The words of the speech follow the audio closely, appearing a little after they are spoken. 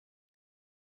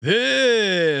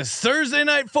This Thursday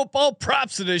night football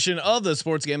props edition of the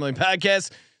Sports Gambling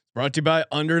Podcast brought to you by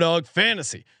Underdog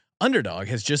Fantasy. Underdog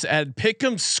has just added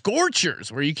Pick'em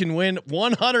Scorchers, where you can win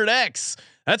 100x.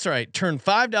 That's right, turn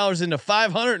 $5 into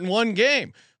 $500 in one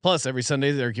game. Plus, every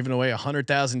Sunday they're giving away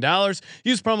 $100,000.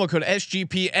 Use promo code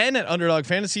SGPN at Underdog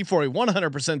Fantasy for a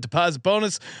 100% deposit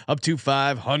bonus up to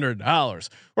 $500.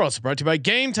 We're also brought to you by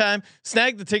Game Time.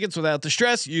 Snag the tickets without the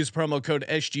stress. Use promo code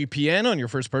SGPN on your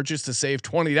first purchase to save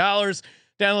 $20.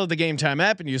 Download the Game Time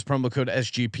app and use promo code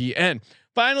SGPN.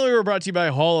 Finally, we're brought to you by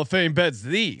Hall of Fame Bets,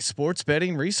 the sports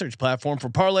betting research platform for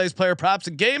parlays, player props,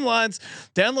 and game lines.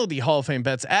 Download the Hall of Fame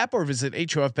Bets app or visit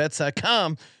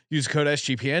HOFBets.com. Use code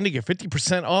SGPN to get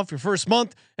 50% off your first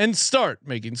month and start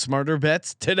making smarter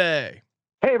bets today.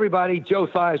 Hey everybody, Joe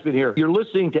Theismann here. You're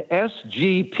listening to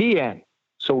SGPN.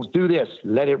 So do this,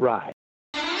 let it ride.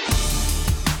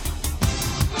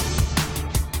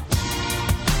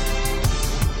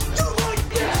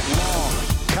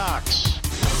 Cox.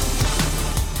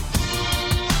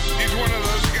 He's one of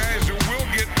those guys who will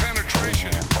get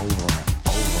penetration. Over.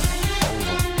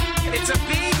 It's a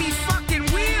baby fucking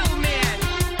wheel, man.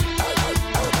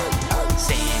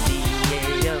 San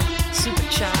Diego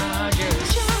Superchargers.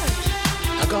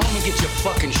 Now go home and get your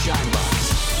fucking shine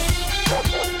box.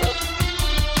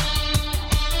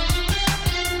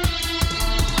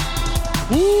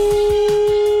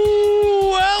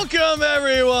 Woo! Welcome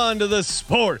everyone to the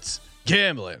Sports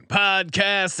Gambling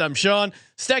Podcast. I'm Sean,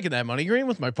 stacking that money green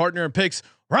with my partner in picks,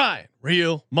 Ryan,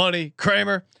 Real Money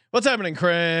Kramer. What's happening,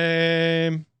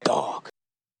 Kramer? Dog.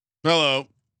 Hello.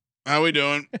 How we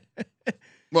doing?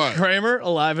 What? Kramer,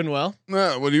 alive and well.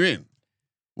 What do you mean?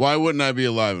 Why wouldn't I be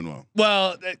alive and well?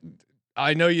 Well,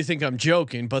 I know you think I'm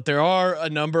joking, but there are a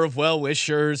number of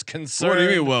well-wishers, concerned. What do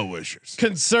you mean, well wishers?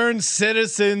 Concerned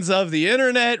citizens of the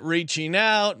internet reaching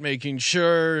out, making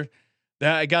sure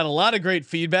that I got a lot of great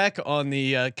feedback on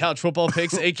the Couch Football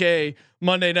Picks, aka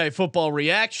Monday Night Football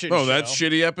reaction. Oh, show. that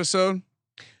shitty episode?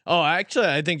 Oh, actually,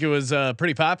 I think it was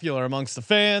pretty popular amongst the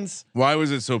fans. Why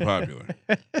was it so popular?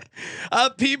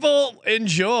 People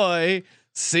enjoy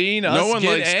seeing us. No one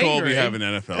get likes angry. Colby have an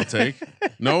NFL take.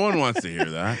 No one wants to hear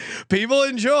that. People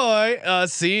enjoy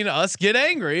seeing us get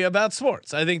angry about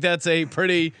sports. I think that's a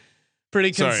pretty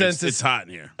Sorry, consensus. it's hot in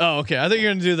here. Oh, okay. I think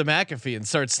you're gonna do the McAfee and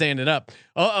start standing up.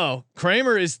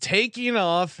 Kramer is taking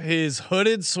off his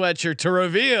hooded sweatshirt to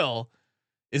reveal.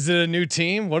 Is it a new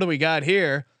team? What do we got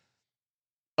here?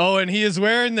 Oh, and he is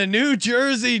wearing the New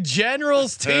Jersey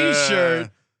Generals t-shirt.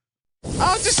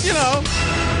 I'll just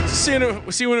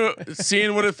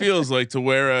seeing what it feels like to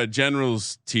wear a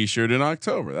Generals t-shirt in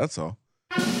October. That's all.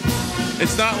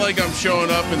 It's not like I'm showing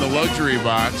up in the luxury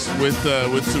box with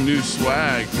some new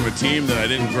swag from a team that I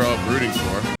didn't grow up rooting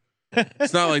for.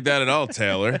 It's not like that at all,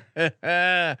 Taylor.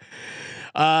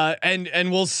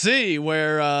 And we'll see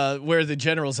where the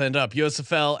Generals end up.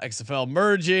 USFL, XFL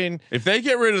merging. If they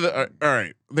get rid of the, all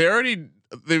right,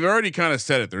 they've already kind of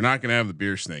said it. They're not going to have the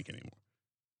beer snake anymore.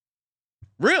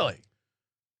 Really?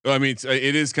 I mean,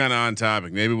 it is kind of on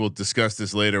topic. Maybe we'll discuss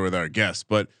this later with our guests.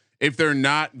 But if they're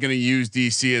not going to use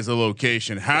DC as a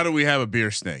location, how do we have a beer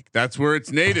snake? That's where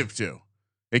it's native to.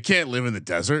 It can't live in the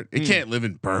desert. It can't live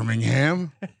in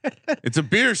Birmingham. It's a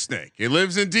beer snake. It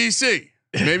lives in DC.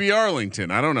 Maybe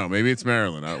Arlington. I don't know. Maybe it's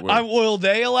Maryland. Will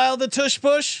they allow the tush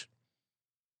push?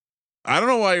 I don't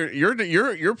know why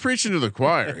you're preaching to the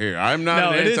choir here. I'm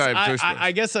not an anti tush push.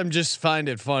 I guess I'm just find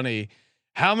it funny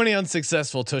how many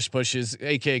unsuccessful tush pushes,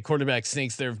 aka quarterback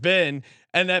sneaks, there have been,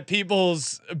 and that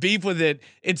people's beef with it.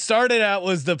 It started out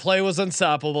was the play was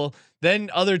unstoppable. Then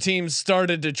other teams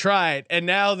started to try it, and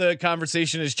now the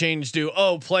conversation has changed to,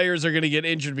 players are going to get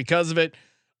injured because of it.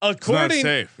 According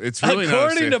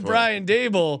to Brian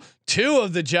Dable, 2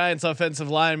 of the Giants' offensive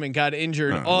linemen got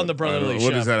injured on the brotherly shove.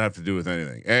 What does that have to do with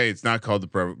anything? Hey, it's not called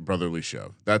the brotherly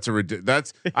shove. That's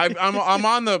I'm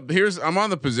on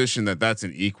the position that's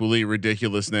an equally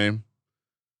ridiculous name.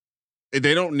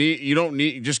 You don't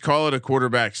need just call it a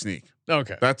quarterback sneak.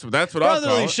 Okay, that's what I'll call it.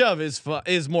 Brotherly shove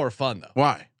is more fun though.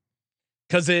 Why?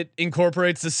 Because it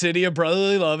incorporates the city of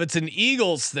brotherly love. It's an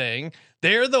Eagles thing.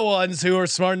 They're the ones who are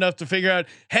smart enough to figure out,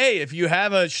 hey, if you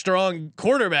have a strong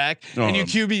quarterback and you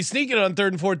QB sneak it on 3rd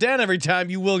and 4th down every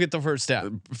time, you will get the first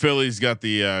down. Philly's got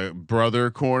the brother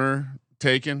corner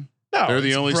taken. No, they're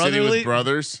the only city with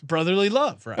brothers. Brotherly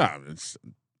love, right? No,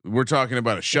 we're talking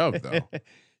about a shove though.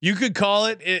 You could call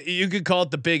it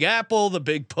the Big Apple, the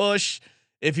Big Push,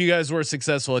 if you guys were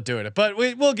successful at doing it. But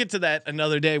we'll get to that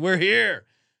another day. We're here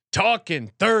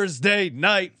talking Thursday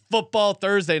night football,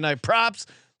 Thursday night props.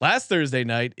 Last Thursday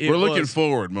night, we're looking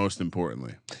forward. Most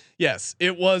importantly, Yes,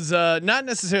 it was not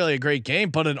necessarily a great game,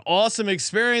 but an awesome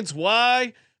experience.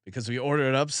 Why? Because we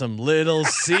ordered up some Little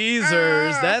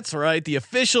Caesars. That's right, the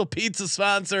official pizza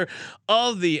sponsor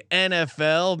of the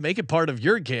NFL. Make it part of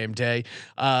your game day.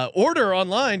 Order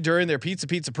online during their Pizza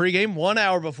pregame 1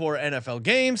 hour before NFL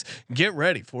games. Get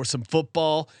ready for some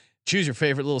football. Choose your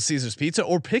favorite Little Caesars pizza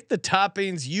or pick the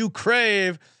toppings you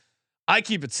crave. I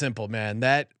keep it simple, man.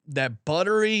 That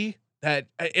buttery, that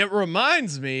it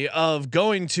reminds me of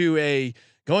going to an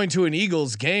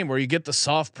Eagles game where you get the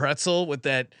soft pretzel with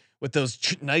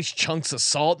those nice chunks of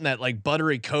salt and that like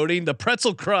buttery coating. The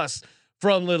pretzel crust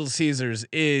from Little Caesars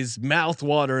is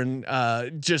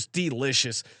mouthwatering, just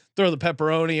delicious. Throw the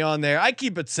pepperoni on there. I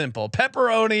keep it simple: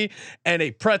 pepperoni and a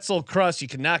pretzel crust. You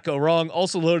cannot go wrong.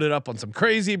 Also loaded up on some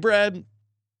crazy bread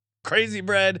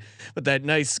with that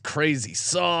nice crazy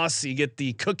sauce. You get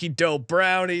the cookie dough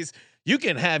brownies. You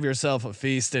can have yourself a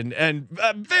feast, and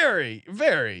very,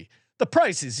 very. The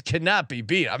prices cannot be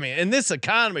beat. I mean, in this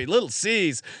economy, Little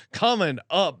C's coming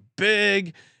up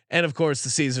big. And of course the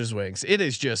Caesars wings. It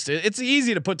is just, it's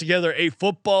easy to put together a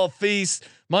football feast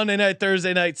Monday night,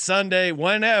 Thursday night, Sunday,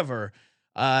 whenever.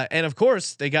 And of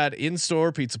course they got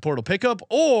in-store pizza portal pickup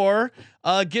or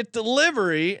get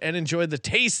delivery and enjoy the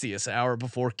tastiest hour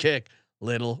before kick.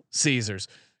 Little Caesars.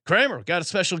 Kramer, got a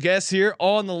special guest here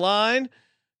on the line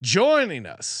joining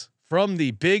us from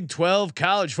the Big 12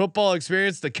 college football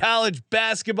experience, the college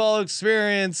basketball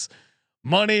experience,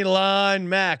 Money Line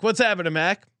Mac. What's happening,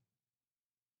 Mac?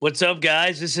 What's up,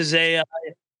 guys? This is a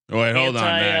Wait, hold on,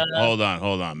 Mac.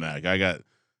 Hold on, Mac. I got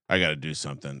to do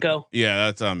something. Go. Yeah,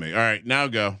 that's on me. All right, now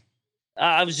go.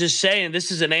 I was just saying,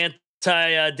 this is an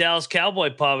anti Dallas Cowboy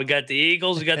pod. We got the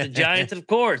Eagles, we got the Giants, and of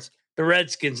course the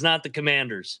Redskins, not the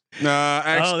Commanders.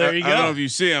 Actually, there you go. I don't know if you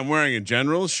see, I'm wearing a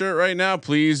Generals shirt right now.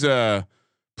 Please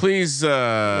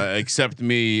accept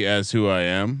me as who I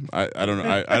am. I don't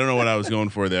know. I don't know what I was going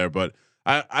for there, but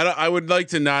I would like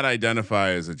to not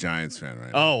identify as a Giants fan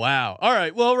right now. Oh wow! All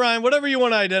right, well, Ryan, whatever you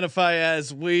want to identify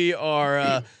as, we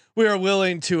are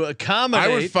willing to accommodate.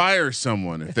 I would fire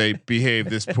someone if they behave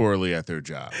this poorly at their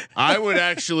job. I would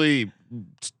actually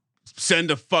send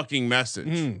a fucking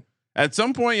message. At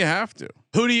some point, you have to.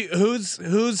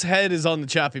 Whose head is on the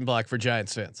chopping block for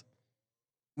Giants fans?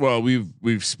 Well,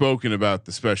 we've spoken about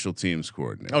the special teams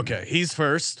coordinator. Okay, he's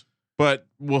first. But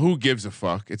who gives a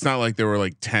fuck? It's not like there were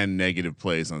like 10 negative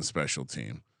plays on special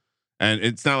team. And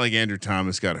it's not like Andrew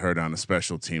Thomas got hurt on a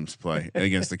special teams play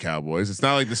against the Cowboys. It's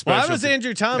not like the special. Why was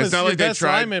Andrew Thomas the best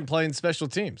lineman playing special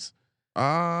teams?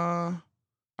 I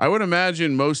would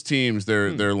imagine most teams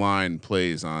their line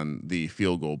plays on the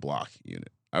field goal block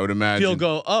unit. I would imagine field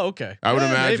goal. Oh, okay. I would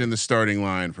imagine the starting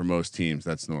line for most teams,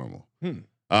 that's normal.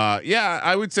 Yeah,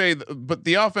 I would say, but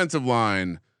the offensive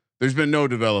line, there's been no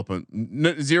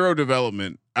development, zero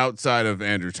development outside of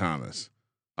Andrew Thomas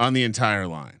on the entire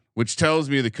line, which tells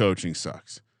me the coaching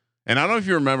sucks. And I don't know if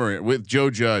you remember it with Joe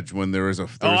Judge when there was a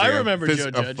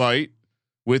fight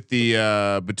with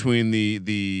the between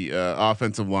the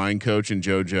offensive line coach and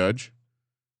Joe Judge.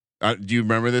 Do you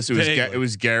remember this? It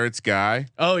was Garrett's guy.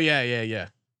 Oh yeah.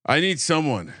 I need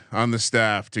someone on the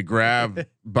staff to grab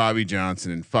Bobby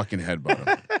Johnson and fucking headbutt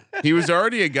him. He was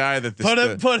already a guy that put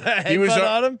a headbutt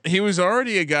on him. He was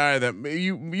already a guy that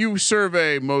you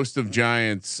survey most of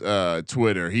Giants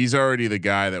Twitter. He's already the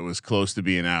guy that was close to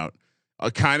being out.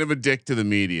 Kind of a dick to the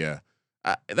media.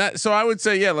 So I would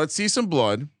say, yeah, let's see some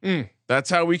blood. That's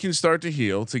how we can start to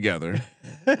heal together.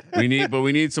 we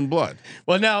need some blood.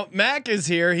 Well, now Mac is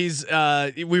here. He's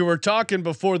we were talking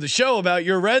before the show about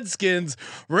your Redskins.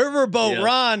 Riverboat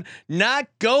Ron not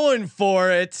going for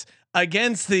it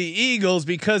against the Eagles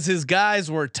because his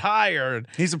guys were tired.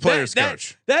 He's a player's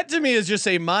coach. That to me is just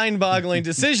a mind-boggling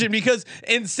decision because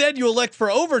instead you elect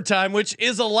for overtime, which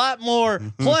is a lot more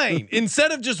playing.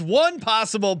 Instead of just one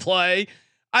possible play,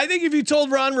 I think if you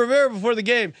told Ron Rivera before the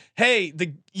game, hey,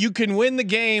 you can win the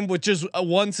game with just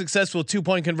one successful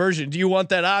 2-point conversion. Do you want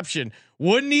that option?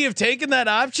 Wouldn't he have taken that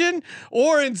option?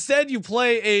 Or instead you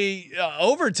play a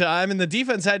overtime and the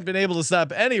defense hadn't been able to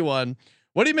stop anyone.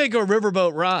 What do you make of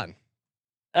Riverboat Ron?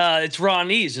 It's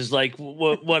Ronese is like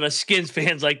what a Skins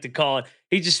fans like to call it.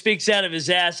 He just speaks out of his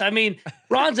ass. I mean,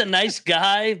 Ron's a nice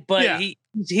guy, but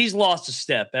he's lost a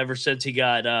step ever since he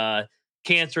got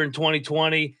cancer in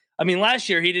 2020. I mean, last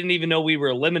year he didn't even know we were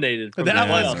eliminated. That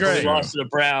was great. We lost to the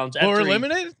Browns. Or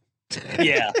eliminated?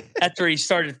 Yeah, after he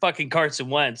started fucking Carson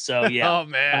Wentz. So yeah. Oh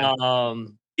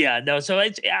man. Yeah, no. So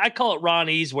I call it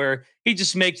Ronese, where he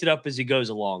just makes it up as he goes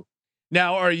along.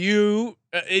 Now, are you?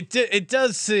 It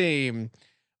does seem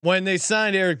when they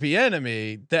signed Eric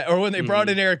Bieniemy or when they brought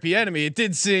in Eric Bieniemy, it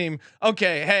did seem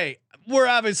okay. Hey, we're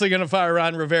obviously going to fire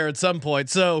Ron Rivera at some point.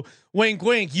 So wink,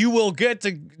 wink, you will get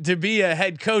to be a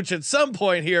head coach at some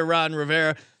point here, Ron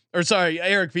Rivera, or sorry,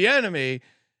 Eric Bieniemy.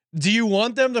 Do you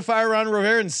want them to fire Ron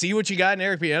Rivera and see what you got in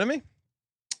Eric Bieniemy?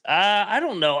 I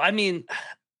don't know. I mean,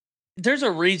 there's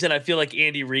a reason I feel like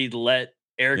Andy Reid let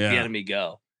Eric Bieniemy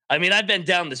go. I mean, I've been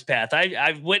down this path.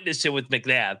 I've witnessed it with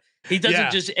McNabb. He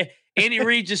doesn't just Andy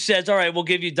Reid just says, "All right, we'll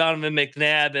give you Donovan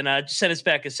McNabb and just send us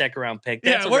back a second round pick."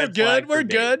 That's we're good. We're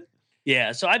good.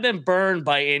 Yeah, so I've been burned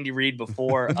by Andy Reid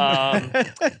before.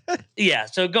 Yeah,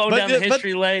 so going down the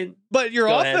history lane. But your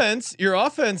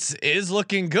offense is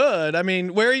looking good. I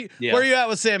mean, where are you at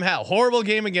with Sam Howell? Horrible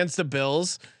game against the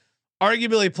Bills.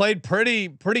 Arguably played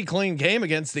pretty clean game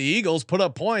against the Eagles. Put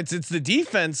up points. It's the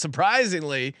defense,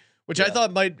 surprisingly, which I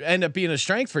thought might end up being a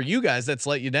strength for you guys. That's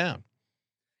let you down.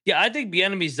 Yeah, I think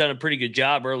Bieniemy's done a pretty good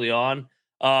job early on.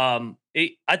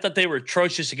 I thought they were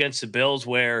atrocious against the Bills,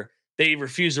 where they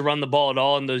refused to run the ball at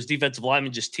all, and those defensive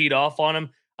linemen just teed off on him.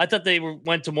 I thought they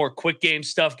went to more quick game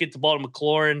stuff, get the ball to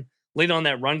McLaurin, lean on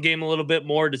that run game a little bit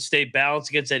more to stay balanced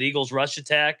against that Eagles rush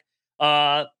attack.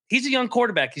 He's a young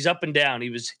quarterback. He's up and down. He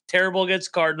was terrible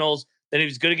against the Cardinals. Then he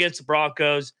was good against the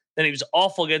Broncos. Then he was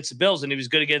awful against the Bills, and he was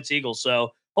good against the Eagles.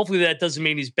 So hopefully that doesn't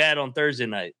mean he's bad on Thursday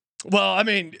night. Well, I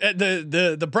mean,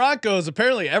 the Broncos,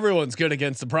 apparently everyone's good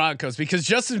against the Broncos because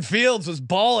Justin Fields was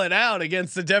balling out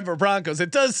against the Denver Broncos.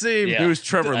 It does seem he was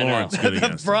Trevor Lawrence good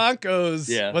against the Broncos.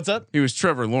 Yeah. What's up? He was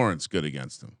Trevor Lawrence good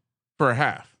against him for a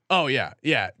half. Oh yeah.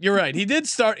 You're right. He did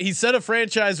start. He set a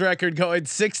franchise record going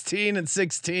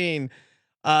 16-16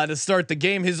 to start the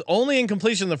game. His only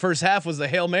incompletion in the first half was the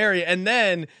Hail Mary, and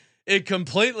then it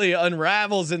completely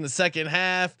unravels in the second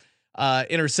half.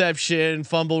 Interception,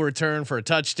 fumble return for a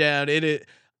touchdown.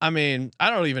 I mean, I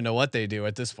don't even know what they do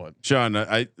at this point. Sean,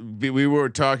 we were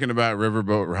talking about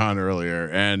Riverboat Ron earlier,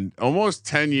 and almost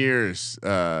 10 years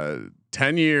in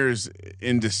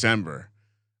December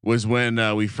was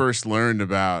when we first learned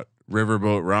about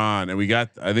Riverboat Ron, and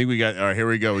I think we got. All right, here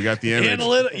we go. We got the image.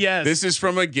 Yes, this is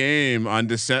from a game on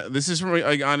December. This is from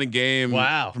on a game.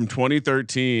 Wow. From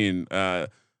 2013.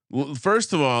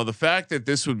 First of all, the fact that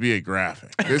this would be a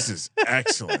graphic, this is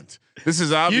excellent. This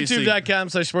is obviously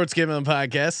YouTube.com/sports gambling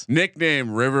podcast. Nickname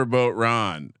Riverboat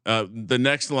Ron. The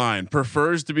next line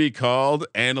prefers to be called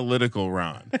Analytical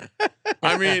Ron.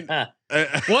 I mean,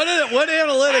 what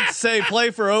analytics say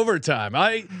play for overtime?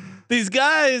 These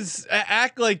guys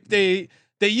act like they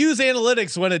use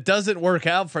analytics when it doesn't work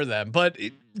out for them, but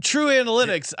true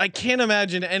analytics, I can't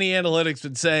imagine any analytics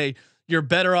would say you're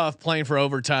better off playing for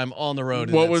overtime on the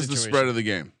road. What was the spread of the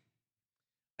game?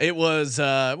 It was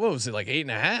what was it, like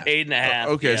 8.5? 8.5.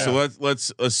 Okay, so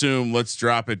let's assume, let's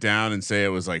drop it down and say it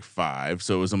was like 5.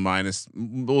 So it was a minus.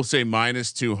 We'll say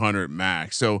minus 200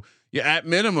 max. So at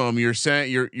minimum, you're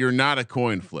saying you're not a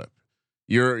coin flip.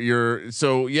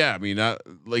 So yeah. I mean,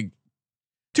 like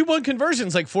 2-1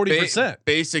 conversions, like 40%.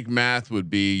 Basic math would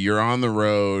be you're on the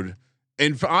road,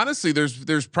 and honestly,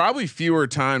 there's probably fewer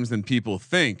times than people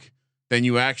think then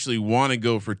you actually want to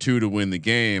go for 2 to win the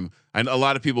game. And a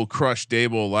lot of people crushed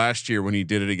Dable last year when he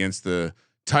did it against the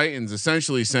Titans,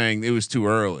 essentially saying it was too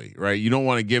early, right? You don't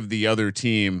want to give the other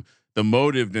team the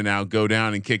motive to now go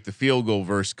down and kick the field goal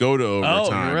versus go to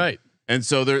overtime. Oh, you're right. And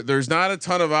so there's not a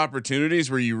ton of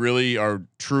opportunities where you really are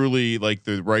truly like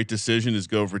the right decision is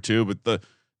go for 2, but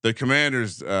the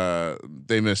Commanders,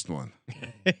 they missed one.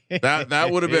 That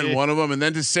would have been one of them. And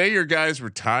then to say your guys were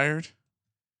tired.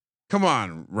 Come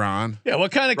on, Ron. Yeah,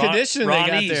 what kind of conditioning they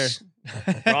got there?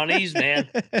 Ronnie's, man,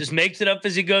 just makes it up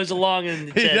as he goes along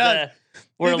and says,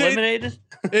 we're eliminated.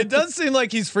 It does seem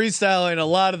like he's freestyling a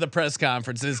lot of the press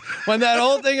conferences. When that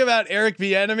whole thing about Eric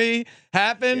Bieniemy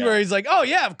happened, where he's like, "Oh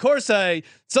yeah, of course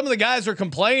some of the guys were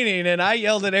complaining, and I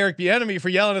yelled at Eric Bieniemy for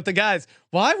yelling at the guys."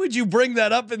 Why would you bring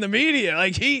that up in the media?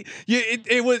 Like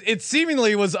it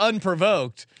seemingly was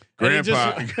unprovoked.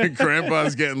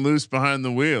 Grandpa's getting loose behind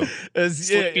the wheel.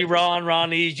 Slippy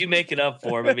Ronnie, you make it up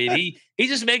for him. I mean, he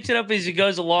just makes it up as he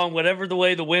goes along. Whatever the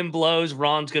way the wind blows,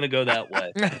 Ron's going to go that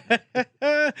way.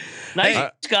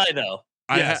 Nice guy, though.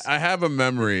 I have a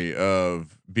memory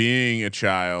of being a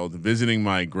child, visiting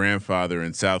my grandfather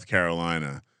in South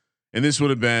Carolina, and this would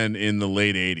have been in the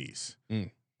late '80s.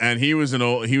 And he was an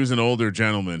older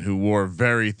gentleman who wore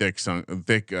very thick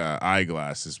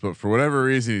eyeglasses, but for whatever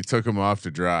reason he took them off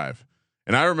to drive.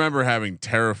 And I remember having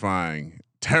terrifying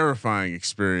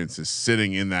experiences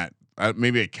sitting in that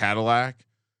maybe a Cadillac.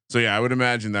 So yeah, I would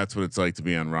imagine that's what it's like to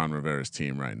be on Ron Rivera's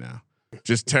team right now.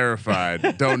 Just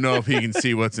terrified. Don't know if he can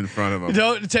see what's in front of him.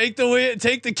 Don't take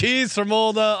the keys from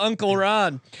old Uncle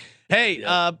Ron. Hey,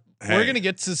 we're gonna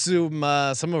get to some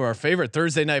of our favorite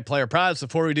Thursday night player props.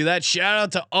 Before we do that, shout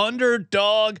out to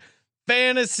Underdog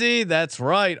Fantasy. That's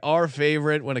right, our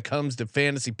favorite when it comes to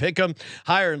fantasy pick'em,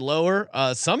 higher and lower.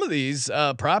 Some of these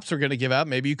props we're gonna give out.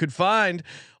 Maybe you could find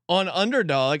on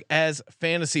Underdog as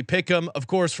fantasy pick'em. Of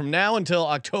course, from now until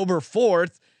October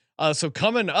 4th. So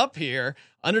coming up here,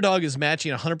 Underdog is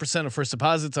matching 100% of first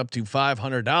deposits up to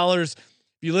 $500. If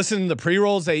you listen to the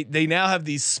pre-rolls, they now have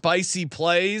these spicy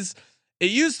plays.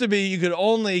 It used to be you could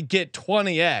only get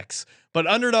 20x, but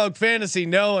Underdog Fantasy,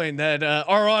 knowing that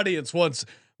our audience wants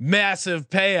massive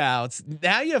payouts,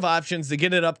 now you have options to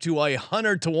get it up to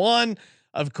 100-1.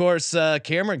 Of course,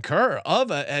 Cameron Kerr of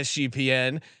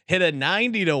SGPN hit a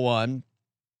 90-1.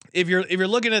 If you're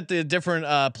looking at the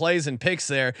different plays and picks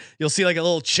there, you'll see like a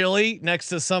little chili next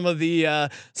to some of the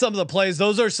plays.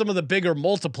 Those are some of the bigger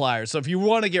multipliers. So if you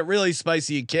want to get really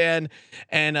spicy, you can,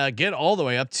 and get all the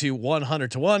way up to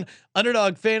 100-1.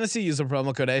 Underdog Fantasy, use the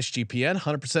promo code SGPN,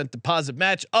 100% deposit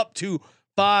match up to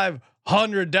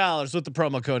 $500 with the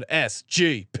promo code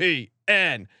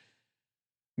SGPN.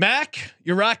 Mac,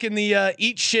 you're rocking the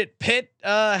Eat Shit Pit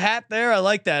hat there. I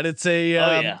like that. It's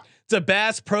a it's a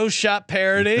Bass Pro Shop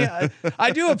parody.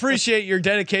 I do appreciate your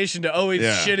dedication to always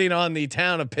shitting on the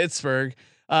town of Pittsburgh.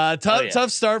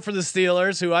 Tough start for the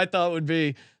Steelers, who I thought would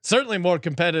be certainly more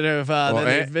competitive than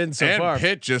they've been so far.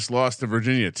 Pitt just lost to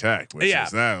Virginia Tech, which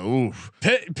is that. Oof.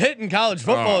 Pitt in college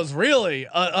football is really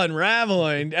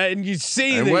unraveling, and you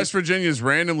see. And West Virginia's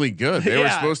randomly good. They were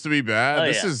supposed to be bad.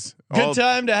 This is good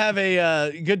time to have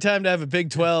a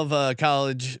Big 12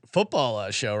 college football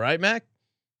show, right, Mac?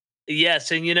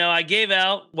 Yes, and I gave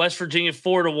out West Virginia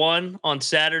 4-1 on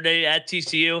Saturday at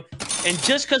TCU, and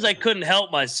just because I couldn't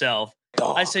help myself,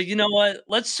 I said, you know what?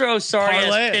 Let's throw sorry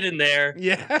ass Pitt in there.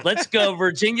 Yeah, let's go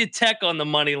Virginia Tech on the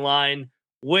money line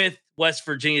with West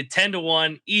Virginia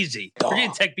 10-1, easy. Virginia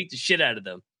Tech beat the shit out of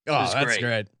them. Oh, that's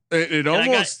great. It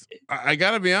almost. I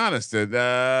gotta be honest.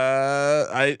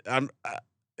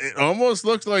 It almost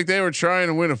looked like they were trying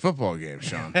to win a football game,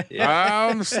 Sean.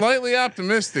 I'm slightly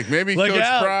optimistic. Maybe Coach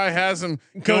Fry has them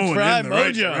going in the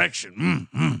right direction.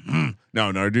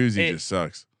 No, Narduzzi just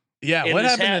sucks. Yeah, and what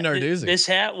happened to Narduzzi? This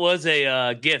hat was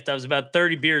a gift. I was about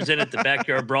 30 beers in at the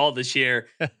Backyard Brawl this year.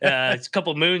 It's a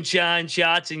couple moonshine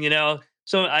shots, and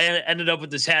so I ended up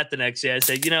with this hat the next day. I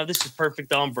said, this is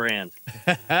perfect on brand.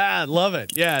 I love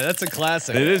it. Yeah, that's a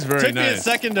classic. It is very nice. Took me a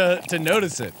second to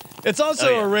notice it. It's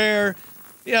also a rare.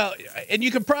 And you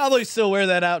could probably still wear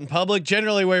that out in public.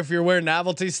 Generally, if you're wearing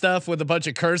novelty stuff with a bunch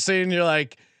of cursing, you're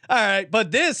like, all right. But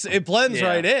it blends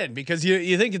right in because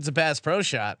you think it's a Bass Pro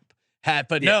Shop hat,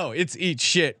 but no, it's Eat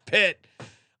Shit Pit.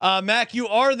 Mac, you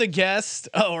are the guest.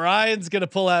 Oh, Ryan's gonna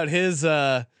pull out his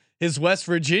West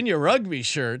Virginia rugby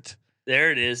shirt.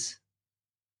 There it is.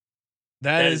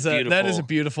 That is a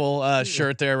beautiful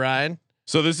shirt there, Ryan.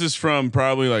 So this is from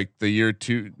probably like the year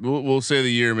we'll say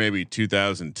the year maybe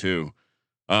 2002.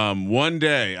 One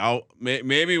day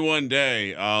maybe one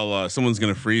day someone's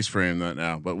gonna freeze frame that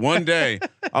now, but one day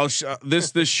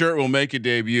this shirt will make a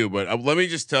debut. But let me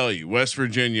just tell you, West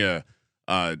Virginia,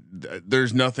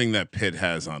 there's nothing that Pitt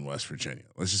has on West Virginia.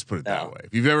 Let's just put it that way.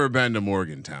 If you've ever been to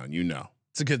Morgantown,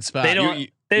 it's a good spot. They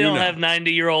don't have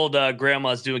 90-year-old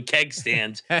grandmas doing keg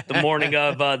stands the morning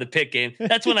of the Pitt game.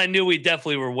 That's when I knew we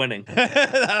definitely were winning.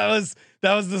 that was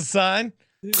the sign.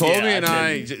 Colby and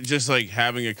I just like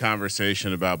having a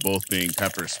conversation about both being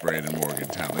pepper sprayed in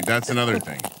Morgantown. Like that's another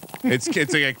thing. It's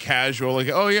like a casual like,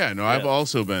 I've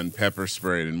also been pepper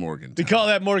sprayed in Morgantown. We call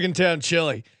that Morgantown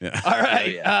chili. Yeah. All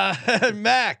right,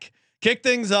 Mac, kick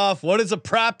things off. What is a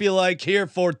prop you like here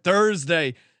for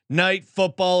Thursday night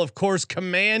football? Of course,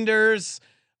 Commanders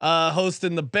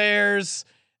hosting the Bears.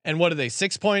 And what are they?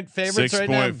 6-point favorites right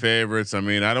now? 6-point favorites. I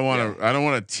mean, I don't want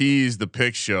to tease the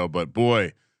pick show, but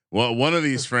boy. Well, one of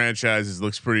these franchises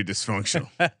looks pretty dysfunctional.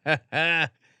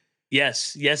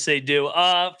 Yes, they do.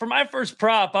 For my first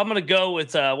prop, I'm going to go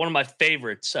with one of my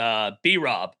favorites,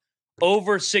 B-Rob,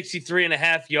 over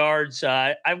 63.5 yards.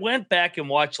 I went back and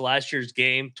watched last year's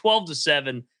game,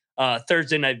 12-7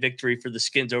 Thursday night victory for the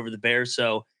Skins over the Bears.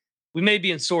 So we may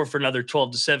be in store for another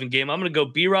 12-7 game. I'm going to go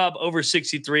B-Rob over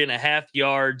 63.5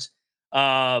 yards.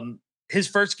 His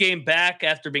first game back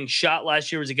after being shot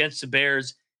last year was against the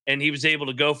Bears, and he was able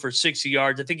to go for 60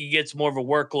 yards. I think he gets more of a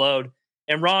workload.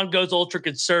 And Ron goes ultra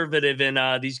conservative in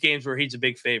these games where he's a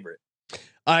big favorite.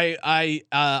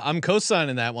 I'm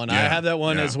co-signing that one. I have that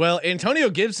one as well. Antonio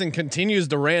Gibson continues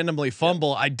to randomly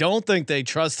fumble. I don't think they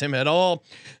trust him at all.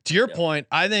 To your point,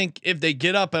 I think if they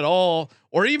get up at all,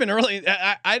 or even early,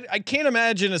 I can't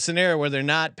imagine a scenario where they're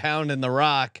not pounding the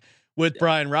rock with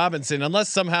Brian Robinson, unless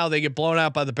somehow they get blown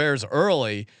out by the Bears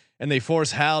early. and they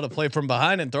force Hal to play from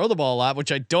behind and throw the ball a lot,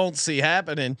 which I don't see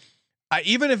happening.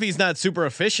 Even if he's not super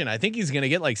efficient, I think he's going to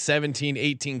get like 17,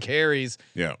 18 carries.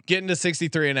 Yeah. Getting to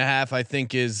 63.5, I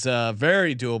think is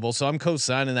very doable. So I'm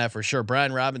co-signing that for sure.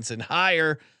 Brian Robinson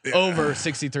higher over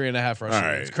 63.5 rushing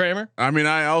yards. Kramer. I mean,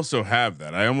 I also have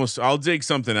that. I'll dig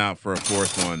something out for a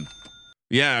fourth one.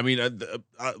 Yeah. I mean,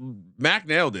 Mac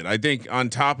nailed it. I think on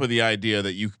top of the idea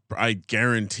that I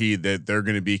guarantee that they're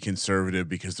going to be conservative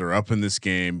because they're up in this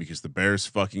game because the Bears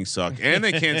fucking suck and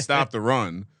they can't stop the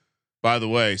run. By the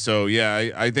way, so yeah,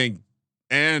 I think,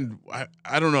 and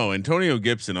I don't know. Antonio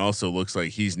Gibson also looks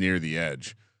like he's near the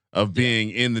edge of being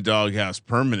in the doghouse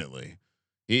permanently.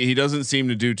 He doesn't seem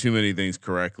to do too many things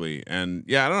correctly, and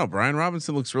yeah, I don't know. Brian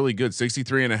Robinson looks really good.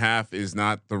 63.5 is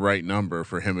not the right number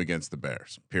for him against the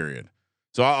Bears. Period.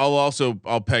 So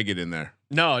I'll peg it in there.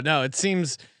 No, it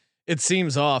seems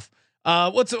off.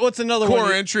 What's another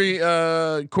core entry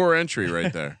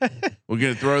right there. We're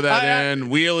gonna throw that in,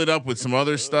 wheel it up with some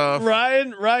other stuff.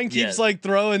 Ryan keeps like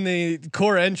throwing the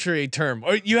core entry term,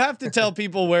 or you have to tell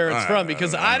people where it's from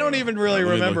because I don't even really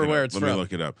remember where it's from. Let me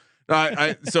look it up.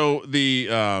 So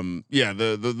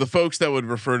the folks that would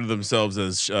refer to themselves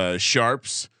as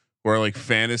sharps or like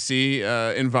fantasy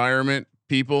environment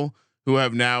people who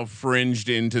have now fringed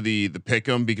into the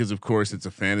pick'em because of course it's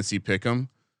a fantasy pick'em.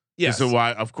 Yes. So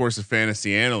why, of course, a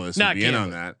fantasy analyst would be in on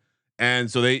that.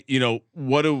 And so they,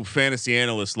 what do fantasy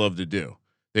analysts love to do?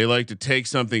 They like to take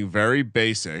something very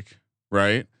basic,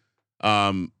 right?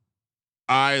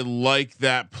 I like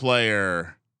that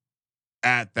player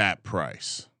at that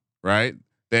price, right?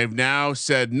 They've now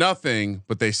said nothing,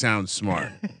 but they sound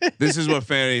smart. This is what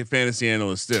fantasy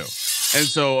analysts do. And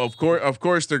so of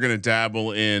course they're going to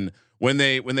dabble in when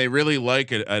they really like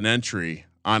an entry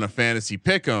on a fantasy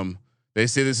pick'em. They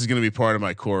say this is going to be part of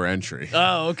my core entry.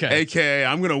 Oh, okay. AKA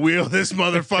I'm going to wheel this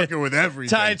motherfucker with everything.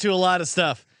 Tied to a lot of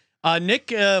stuff.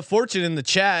 Nick Fortune in the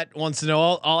chat wants to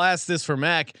know. I'll ask this for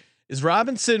Mac. Is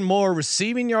Robinson more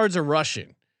receiving yards or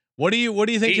rushing? What do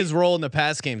you think his role in the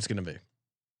pass game is going to be?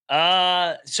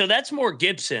 So that's more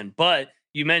Gibson, but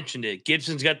you mentioned it.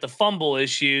 Gibson's got the fumble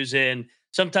issues, and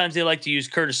sometimes they like to use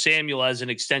Curtis Samuel as an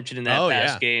extension in that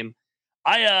pass game.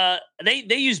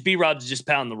 They use B-Rob to just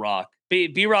pound the rock.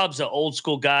 B-Rob's an old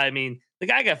school guy. I mean, the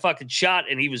guy got fucking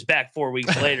shot and he was back 4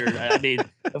 weeks later. I mean,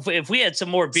 if we had some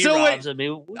more B-Robs,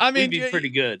 we'd be pretty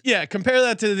good. Yeah, compare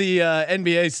that to the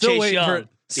NBA.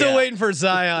 Still waiting for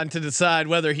Zion to decide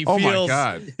whether he feels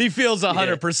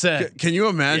 100%. Can you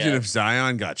imagine if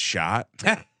Zion got shot?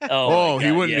 God,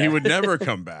 he wouldn't. He would never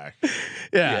come back.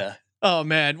 Yeah. Oh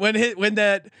man, when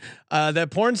that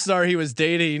porn star he was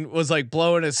dating was like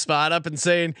blowing his spot up and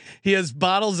saying he has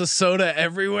bottles of soda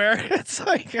everywhere. It's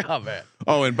like, oh man.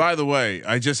 Oh, and by the way,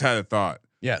 I just had a thought.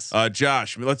 Yes.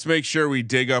 Josh, let's make sure we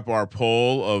dig up our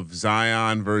poll of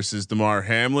Zion versus Damar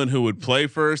Hamlin, who would play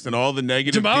first, and all the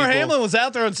negative. Damar Hamlin was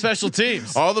out there on special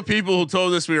teams. All the people who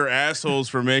told us we were assholes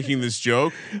for making this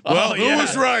joke. Well, who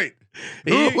was right?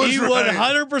 He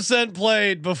 100%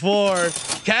 played before.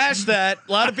 Cash that.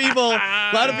 A lot of people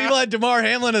had Damar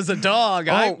Hamlin as a dog.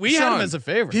 We had him as a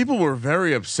favorite. People were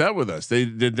very upset with us. They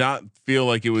did not feel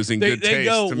like it was in good taste. They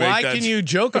go, why can you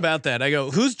joke about that? I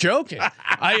go, who's joking?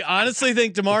 I honestly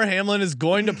think Damar Hamlin is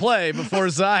going to play before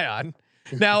Zion.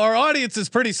 Now our audience is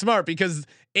pretty smart because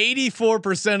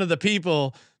 84% of the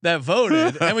people that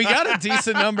voted, and we got a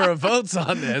decent number of votes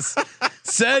on this,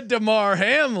 said Damar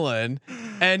Hamlin.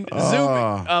 And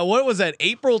what was that?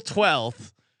 April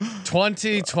 12th,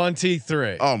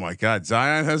 2023. Oh my God.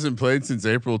 Zion hasn't played since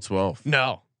April 12th.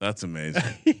 No. That's amazing.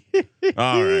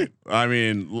 All right. I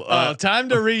mean, time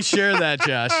to reshare that,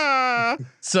 Josh.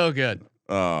 So good.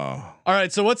 All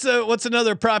right. So what's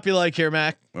another prop you like here,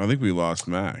 Mac? I think we lost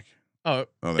Mac. There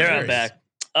I'm back.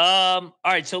 All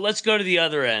right. So let's go to the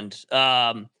other end.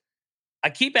 I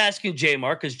keep asking J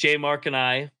Mark because J Mark and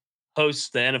I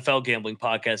host the NFL gambling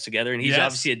podcast together, and he's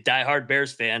obviously a diehard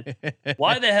Bears fan.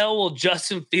 Why the hell will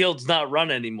Justin Fields not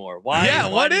run anymore? Why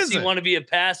does he want to be a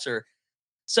passer?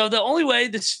 So the only way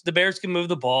the Bears can move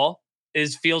the ball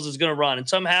is Fields is going to run, and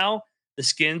somehow the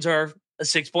Skins are a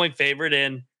 6-point favorite,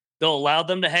 and they'll allow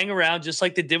them to hang around just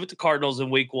like they did with the Cardinals in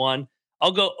Week 1.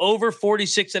 I'll go over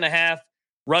 46.5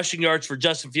 rushing yards for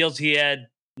Justin Fields. He had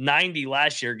 90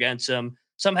 last year against him.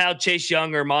 Somehow Chase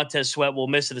Young or Montez Sweat will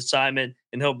miss an assignment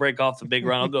and he'll break off a big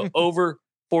run. I'll go over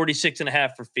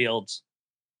 46.5 for Fields.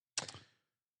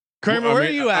 Kramer, where are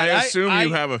you at? I assume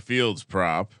you have a Fields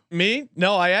prop. Me?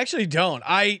 No, I actually don't.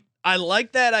 I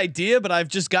like that idea, but I've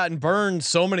just gotten burned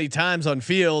so many times on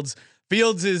Fields.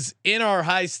 Fields is in our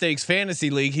high stakes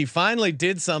fantasy league. He finally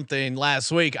did something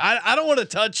last week. I don't want to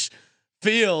touch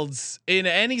Fields in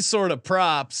any sort of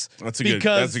props. That's a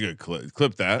good clip.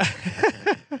 Clip that.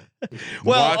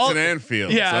 Well, Watson and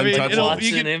Fields. yeah, I mean, untouchable.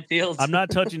 Watson and Fields. I'm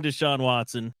not touching Deshaun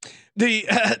Watson.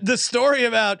 the story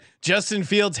about Justin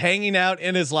Fields hanging out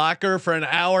in his locker for an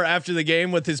hour after the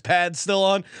game with his pads still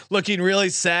on, looking really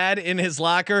sad in his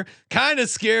locker, kind of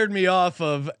scared me off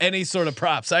of any sort of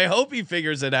props. I hope he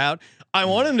figures it out. I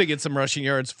want him to get some rushing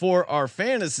yards for our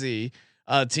fantasy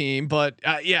team, but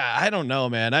yeah, I don't know,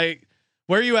 man.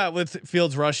 Where are you at with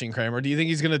Fields rushing, Kramer? Do you think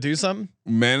he's going to do something?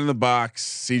 Man in the box,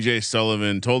 CJ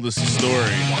Sullivan told us a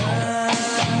story.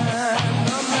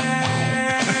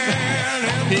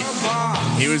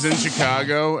 He was in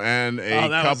Chicago and a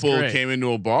couple came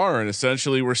into a bar and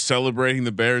essentially were celebrating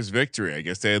the Bears' victory. I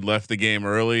guess they had left the game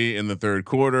early in the third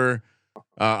quarter.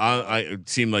 It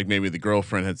seemed like maybe the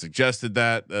girlfriend had suggested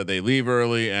that they leave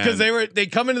early because they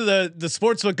come into the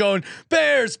sportsbook going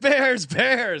Bears, Bears,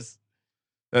 Bears.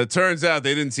 It turns out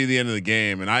they didn't see the end of the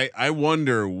game, and I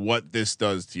wonder what this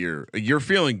does to you're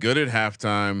feeling good at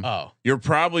halftime. Oh, you're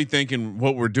probably thinking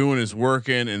what we're doing is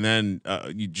working, and then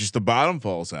the bottom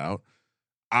falls out.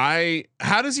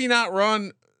 How does he not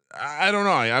run? I don't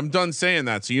know. I'm done saying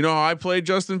that. So you know how I played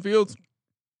Justin Fields?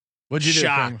 What'd you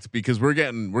Shocked because we're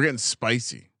getting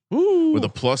spicy. Ooh. With a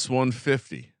plus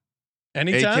 150,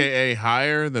 anytime, AKA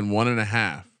higher than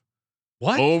 1.5.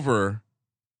 What? Over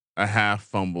a half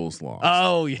fumbles lost.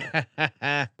 Oh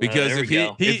yeah, because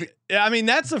I mean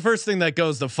that's the first thing that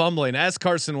goes to fumbling. Ask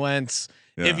Carson Wentz.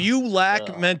 Yeah. If you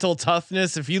lack mental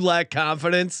toughness, if you lack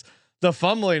confidence, the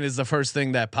fumbling is the first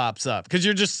thing that pops up because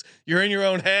you're in your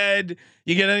own head.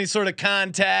 You get any sort of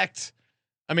contact.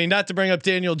 I mean, not to bring up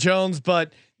Daniel Jones,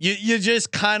 but you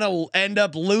just kind of end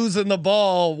up losing the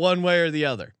ball one way or the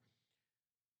other.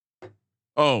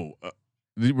 Oh,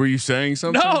 were you saying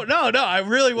something? No. I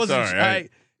really wasn't. Sorry,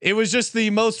 It was just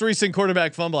the most recent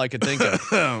quarterback fumble I could think of.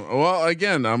 Well,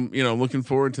 again, I'm looking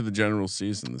forward to the general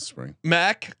season this spring.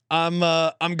 Mac, I'm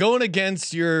going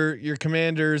against your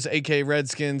Commanders, aka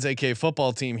Redskins, aka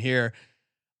football team here.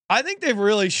 I think they've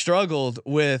really struggled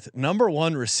with number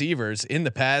one receivers in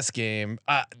the pass game.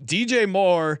 DJ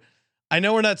Moore, I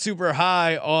know we're not super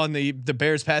high on the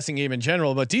Bears passing game in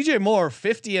general, but DJ Moore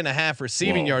 50.5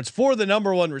 receiving yards for the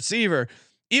number one receiver.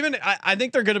 Even I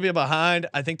think they're going to be behind.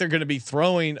 I think they're going to be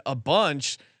throwing a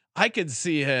bunch. I could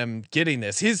see him getting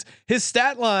this. His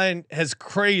stat line has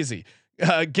crazy.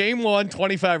 Game 1,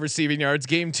 25 receiving yards.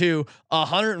 Game 2,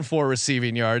 104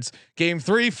 receiving yards. Game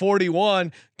 3,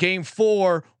 41. Game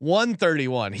 4,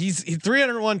 131. He's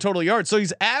 301 total yards. So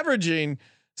he's averaging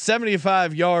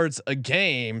 75 yards a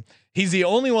game. He's the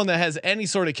only one that has any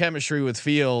sort of chemistry with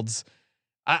Fields.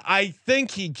 I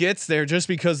think he gets there just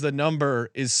because the number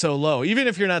is so low. Even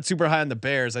if you're not super high on the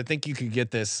Bears, I think you could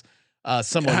get this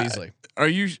somewhat easily.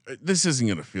 This isn't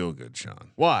going to feel good,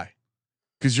 Sean. Why?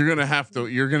 Because you're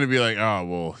going to be like, oh,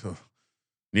 well,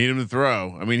 need him to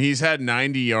throw. I mean, he's had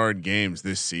 90-yard games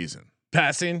this season.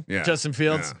 Passing, yeah. Justin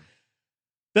Fields. Yeah.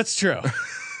 That's true.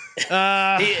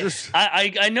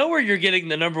 I know where you're getting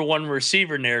the number one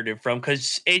receiver narrative from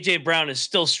because AJ Brown is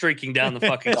still streaking down the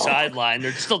fucking sideline.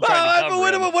 They're still trying to cover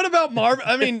him. What about Marvin?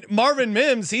 I mean, Marvin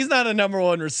Mims. He's not a number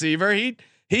one receiver. He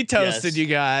toasted you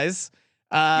guys.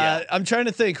 I'm trying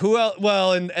to think who else.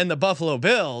 Well, and the Buffalo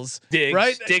Bills, Diggs,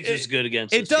 right? Diggs was good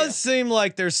against. It does seem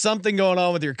like there's something going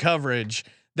on with your coverage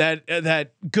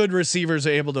that good receivers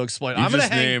are able to exploit. I'm going to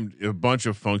named a bunch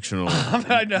of functional,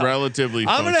 relatively.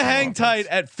 I'm going to hang tight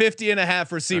at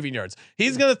 50.5 receiving yards.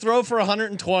 He's going to throw for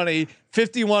 120.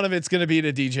 51 of it's going to be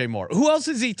to DJ Moore. Who else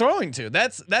is he throwing to?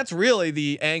 That's really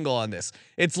the angle on this.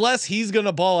 It's less he's going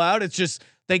to ball out. It's just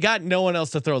they got no one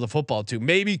else to throw the football to.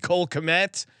 Maybe Cole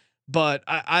Kmet, but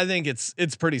I think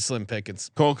it's pretty slim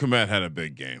pickings. Cole Kmet had a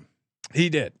big game. He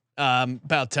did.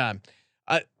 About time.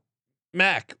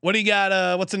 Mac, what do you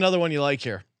got? What's another one you like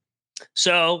here?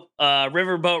 So,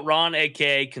 Riverboat Ron,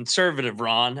 aka Conservative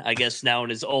Ron, I guess now in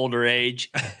his older age,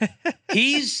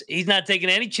 he's not taking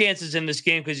any chances in this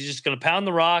game because he's just going to pound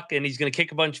the rock and he's going to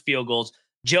kick a bunch of field goals.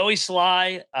 Joey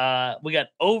Sly, we got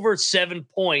over 7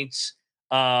 points.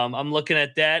 I'm looking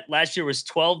at that. Last year was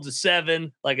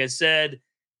 12-7. Like I said,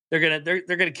 they're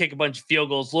gonna kick a bunch of field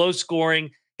goals, low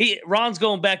scoring. Ron's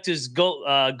going back to his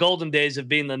golden days of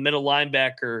being the middle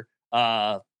linebacker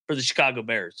for the Chicago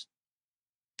Bears.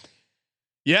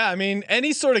 Yeah, I mean,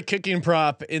 any sort of kicking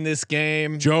prop in this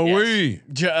game. Joey,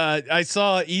 yes. I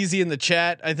saw Easy in the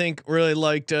chat. I think really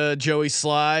liked Joey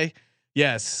Sly.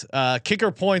 Yes,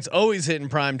 kicker points always hit in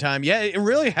prime time. Yeah, it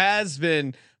really has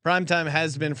been. Prime time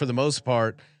has been for the most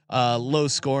part low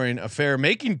scoring affair.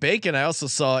 Making Bacon, I also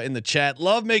saw in the chat.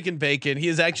 Love Making Bacon. He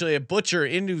is actually a butcher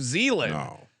in New Zealand.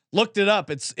 No. Looked it up.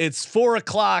 It's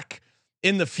 4:00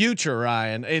 in the future,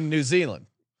 Ryan, in New Zealand.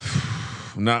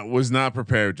 Was not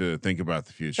prepared to think about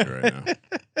the future right now.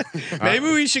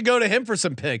 Maybe we should go to him for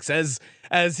some picks, as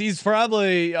he's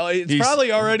probably it's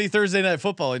probably already Thursday Night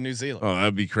Football in New Zealand. Oh,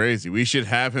 that'd be crazy. We should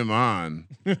have him on.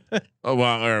 Oh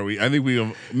well, are we? I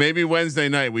think maybe Wednesday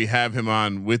night we have him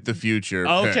on with the future.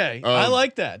 Okay, I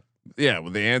like that. Yeah,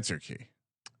 with the answer key.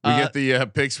 We get the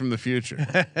picks from the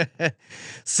future.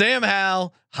 Sam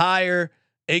Howell higher,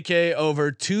 AK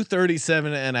over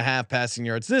 237.5 passing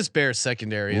yards. This Bears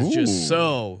secondary is just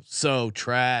so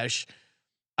trash.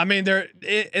 I mean, they're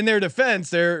in their defense,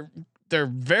 they're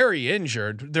very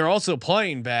injured. They're also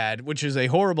playing bad, which is a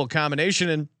horrible combination.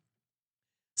 And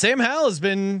Sam Howell has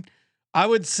been, I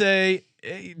would say,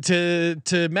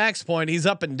 to Mac's point, he's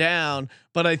up and down.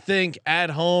 But I think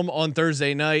at home on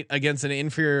Thursday night against an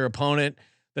inferior opponent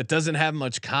that doesn't have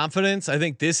much confidence, I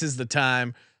think this is the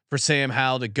time for Sam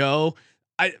Howell to go.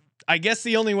 I guess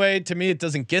the only way to me it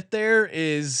doesn't get there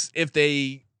is if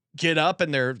they get up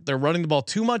and they're running the ball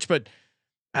too much, but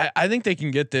I think they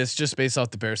can get this just based off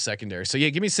the Bears secondary. So yeah,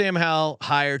 give me Sam Howell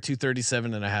higher,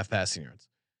 237.5 passing yards.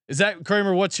 Is that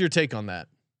Kramer? What's your take on that?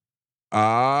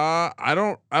 I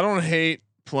don't hate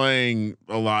playing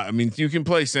a lot. I mean, you can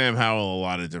play Sam Howell a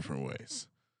lot of different ways.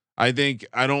 I think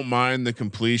I don't mind the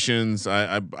completions.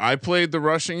 I played the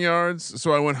rushing yards,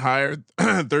 so I went higher,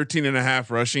 13.5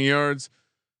 rushing yards.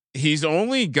 He's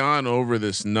only gone over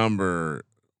this number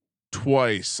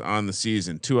twice on the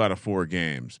season, 2 out of 4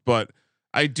 games. But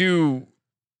I do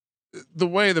the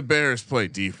way the Bears play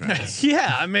defense.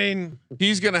 Yeah, I mean,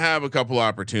 he's going to have a couple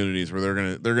opportunities where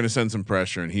they're going to send some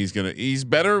pressure, and he's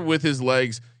better with his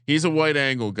legs. He's a wide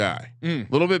angle guy, a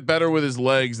little bit better with his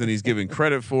legs than he's given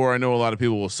credit for. I know a lot of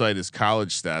people will cite his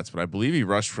college stats, but I believe he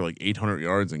rushed for like 800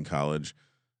 yards in college.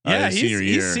 Yeah,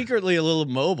 he's secretly a little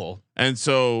mobile. And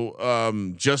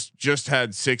so just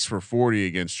had 6 for 40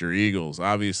 against your Eagles.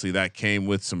 Obviously that came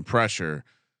with some pressure.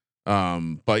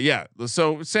 But yeah,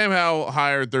 so Sam Howell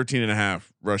hired 13.5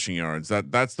 rushing yards.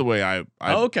 That's the way I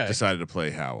decided to play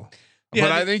Howell. Yeah,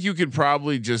 but I think you could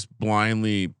probably just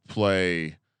blindly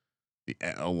play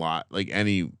a lot. I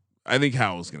think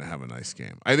Howell's going to have a nice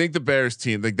game. I think the Bears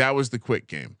team, that was the quick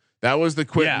game. That was the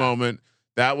quick moment.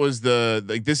 That was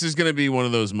this is going to be one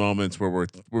of those moments where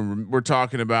we're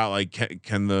talking about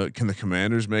can the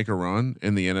Commanders make a run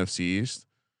in the NFC East,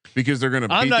 because they're going to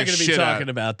beat I'm not going to be talking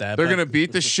about that. They're going to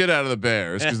beat the shit out of the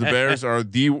Bears, because the Bears are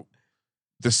the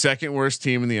second worst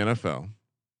team in the NFL.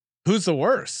 Who's the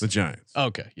worst? The Giants.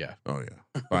 Okay, yeah. Oh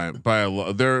yeah. By a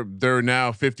lot. They're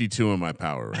now 52 in my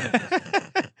power rank.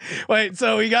 Wait,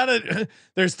 so we got to.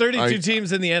 There's 32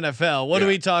 teams in the NFL. What are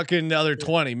we talking? The other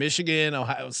 20? Michigan,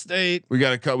 Ohio State. We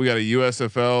got a couple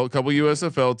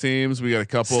USFL teams. We got a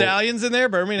couple Stallions in there.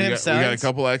 Birmingham Stallions. We got a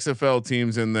couple XFL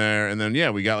teams in there, and then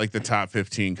we got like the top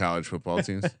 15 college football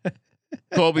teams.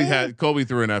 Colby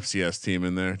threw an FCS team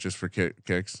in there just for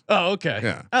kicks. Oh, okay.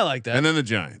 Yeah, I like that. And then the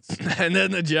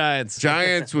Giants.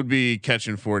 Giants would be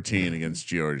catching 14 against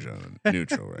Georgia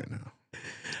neutral right now.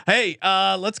 Hey,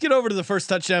 let's get over to the first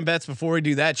touchdown bets before we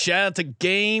do that. Shout out to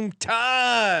Game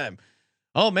Time.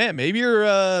 Oh man, maybe you're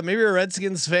a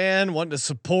Redskins fan wanting to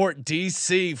support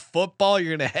DC football.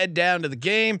 You're gonna head down to the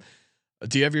game.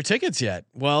 Do you have your tickets yet?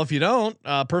 Well, if you don't,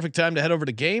 perfect time to head over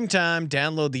to Game Time.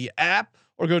 Download the app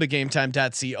or go to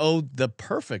GameTime.co. The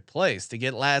perfect place to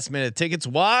get last minute tickets.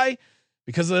 Why?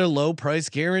 Because of their low price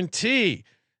guarantee.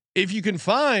 If you can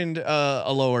find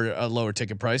a lower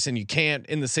ticket price and you can't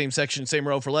in the same section, same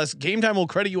row for less, Game Time will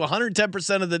credit you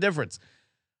 110% of the difference.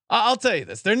 I'll tell you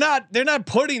this: they're not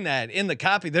putting that in the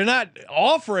copy. They're not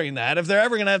offering that. If they're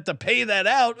ever going to have to pay that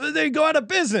out, they go out of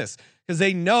business, because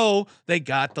they know they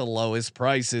got the lowest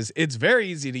prices. It's very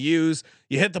easy to use.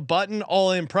 You hit the button,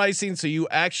 all in pricing, so you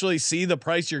actually see the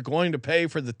price you're going to pay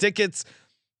for the tickets.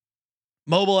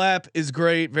 Mobile app is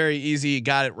great, very easy. You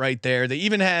got it right there. They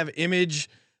even have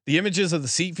the images of the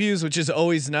seat views, which is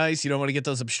always nice. You don't want to get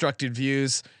those obstructed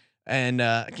views. And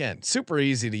again, super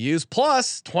easy to use.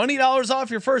 Plus $20 off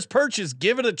your first purchase.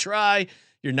 Give it a try.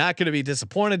 You're not going to be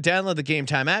disappointed. Download the Game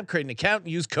Time app, create an account,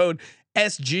 and use code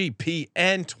SGPN.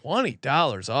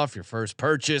 $20 off your first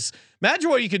purchase. Imagine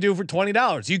what you could do for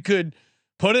 $20. You could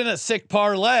put in a sick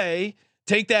parlay,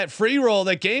 take that free roll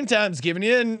that Game Time's giving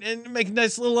you, and make a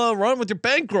nice little run with your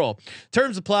bankroll.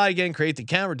 Terms apply. Again, create the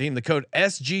account, redeem the code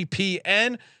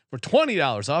SGPN for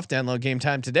 $20 off. Download Game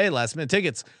Time today. Last minute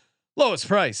tickets, lowest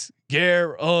price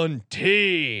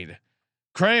guaranteed.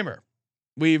 Kramer,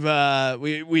 I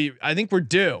think we're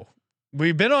due.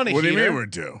 We've been on a What heater. do you mean we're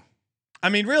due? I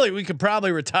mean, really, we could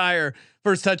probably retire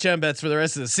first touchdown bets for the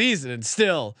rest of the season and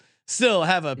still still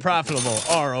have a profitable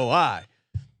ROI.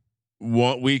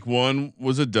 Week 1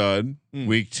 was a dud. Mm.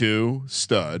 Week 2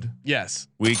 stud. Yes.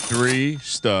 Week 3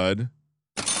 stud.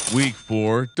 Week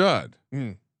 4 dud.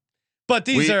 But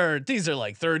these are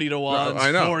like 30 to 1s,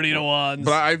 I know. 40 to 1s.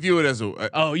 But I view it as a.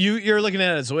 Oh, you're looking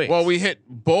at it as weeks. Well, we hit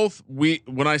both.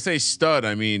 When I say stud,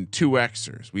 I mean 2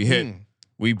 Xers.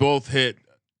 We both hit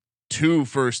 2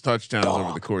 first touchdowns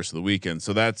over the course of the weekend.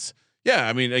 So that's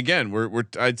I mean, again,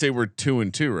 I'd say we're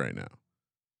 2-2 right now.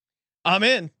 I'm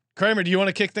in. Kramer, do you want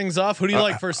to kick things off? Who do you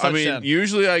like first touchdown? I mean,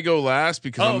 usually I go last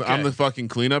because I'm the fucking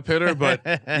cleanup hitter. But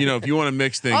if you want to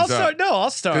mix things I'll up, start. No,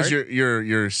 I'll start. because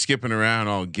you're skipping around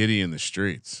all giddy in the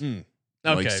streets. Okay,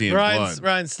 Like seeing Ryan's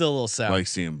blood. still a little sour. Like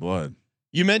seeing blood.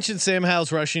 You mentioned Sam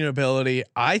Howell's rushing ability.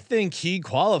 I think he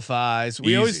qualifies.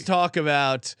 We always Easy. talk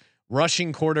about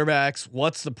rushing quarterbacks.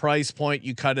 What's the price point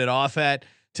you cut it off at?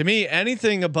 To me,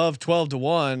 anything above 12 to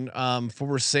 1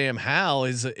 for Sam Howell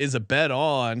is a bet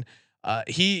on.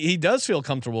 He does feel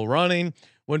comfortable running.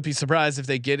 Wouldn't be surprised if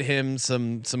they get him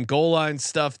some goal line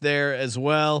stuff there as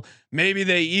well. Maybe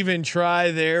they even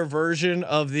try their version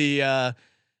of the I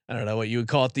don't know what you would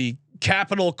call it, the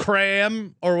capital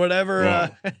cram or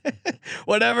whatever.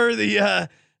 Whatever the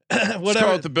Let's whatever.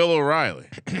 call it the Bill O'Reilly.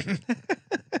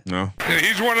 No.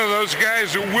 He's one of those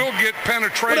guys who will get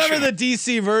penetration. Whatever the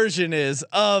DC version is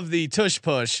of the tush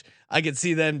push, I could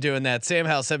see them doing that. Sam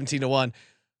Howell 17 to 1.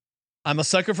 I'm a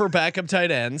sucker for backup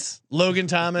tight ends. Logan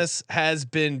Thomas has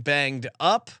been banged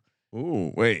up.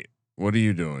 Ooh, wait. What are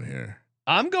you doing here?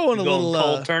 I'm going a little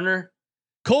Cole Turner.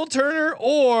 Cole Turner,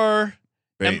 or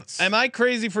Bates. am I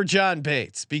crazy for John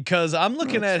Bates? Because I'm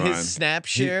looking at That's his fine. snap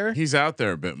share. He's out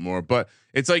there a bit more, but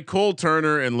it's like Cole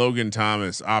Turner and Logan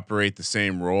Thomas operate the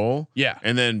same role. Yeah.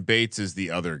 And then Bates is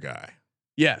the other guy.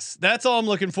 Yes, that's all I'm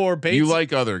looking for. Bates. You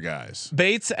like other guys.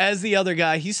 Bates as the other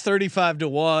guy. He's 35 to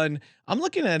 1. I'm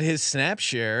looking at his snap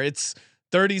share. It's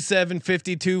 37,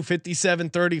 52, 57,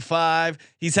 35.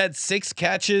 He's had 6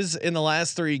 catches in the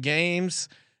last 3 games.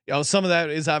 Some of that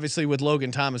is obviously with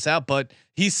Logan Thomas out, but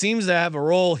he seems to have a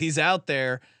role. He's out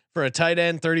there for a tight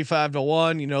end, 35 to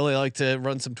 1. They like to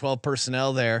run some 12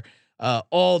 personnel there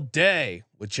all day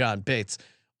with John Bates.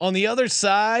 On the other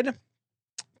side,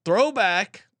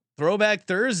 throwback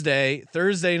Thursday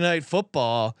night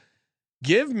football.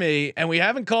 Give me, and we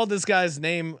haven't called this guy's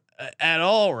name at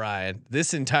all, Ryan,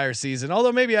 this entire season.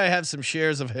 Although maybe I have some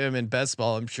shares of him in best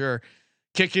ball. I'm sure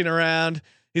kicking around.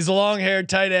 He's a long-haired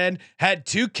tight end. Had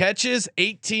 2 catches,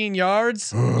 18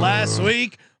 yards last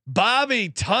week. Bobby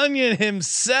Tonyan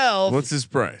himself. What's his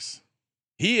price?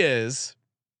 He is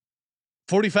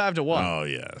 45 to 1. Oh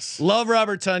yes. Love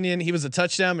Robert Tonyan. He was a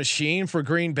touchdown machine for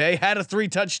Green Bay. Had a 3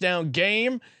 touchdown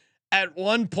game at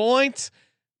one point.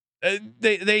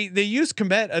 They use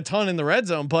Komet a ton in the red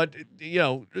zone, but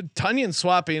Tonyan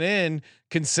swapping in,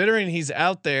 considering he's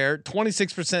out there,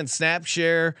 26% snap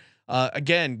share.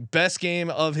 Again, best game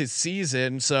of his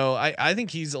season. So I think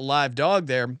he's a live dog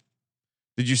there.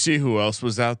 Did you see who else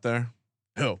was out there?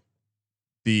 Who?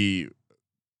 The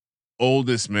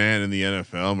oldest man in the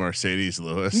NFL, Mercedes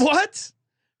Lewis. What?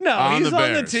 No, he's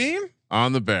on the team.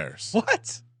 On the Bears.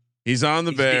 What? He's on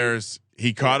the Bears.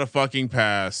 He caught a fucking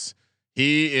pass.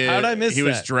 He is. How'd I miss He that?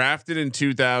 was drafted in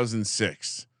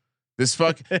 2006. This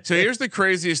fuck. So here's the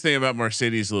craziest thing about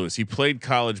Mercedes Lewis. He played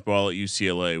college ball at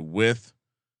UCLA with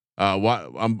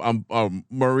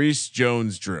Maurice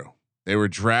Jones-Drew. They were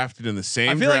drafted in the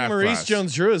same. I feel draft like Maurice class.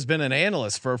 Jones-Drew has been an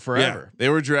analyst for forever. Yeah, they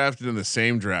were drafted in the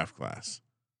same draft class.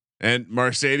 And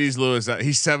Mercedes Lewis,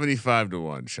 he's 75 to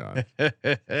 1, Sean.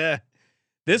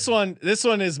 This one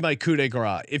is my coup de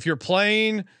grace. If you're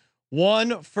playing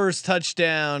one first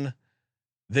touchdown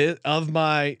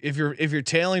if you're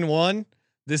tailing one,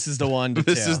 this is the one to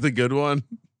This tail. is the good one.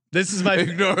 This is my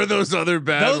Ignore those other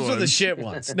bad those ones. are the shit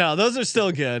ones. No, those are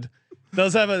still good.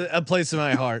 Those have a place in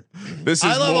my heart. This is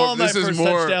I love more, all my this is first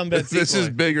more, touchdown bets This is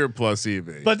equally. bigger plus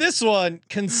EV. But this one, Mega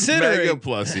considering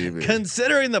plus EV.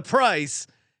 considering the price,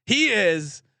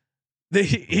 he's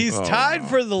tied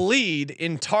for the lead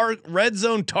in red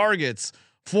zone targets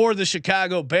for the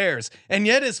Chicago Bears, and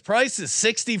yet his price is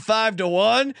 65 to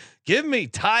 1. Give me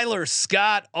Tyler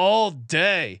Scott all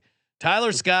day.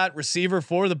 Tyler Scott, receiver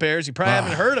for the Bears. You probably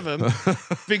haven't heard of him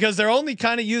because they're only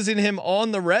kind of using him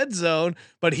on the red zone,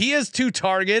 but he has 2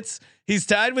 targets. He's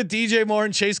tied with DJ Moore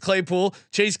and Chase Claypool.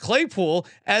 Chase Claypool,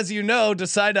 as you know,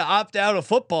 decided to opt out of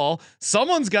football.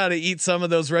 Someone's got to eat some of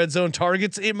those red zone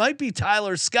targets. It might be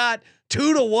Tyler Scott.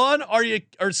 2 to 1.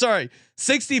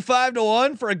 65 to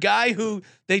 1 for a guy who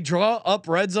they draw up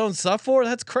red zone stuff for.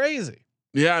 That's crazy.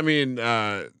 Yeah, I mean,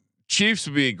 Chiefs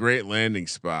would be a great landing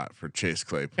spot for Chase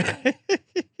Claypool.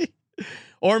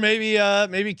 Or maybe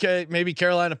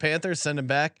Carolina Panthers send him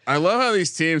back. I love how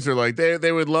these teams are like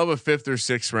they would love a 5th or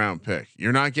 6th round pick.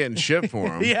 You're not getting shit for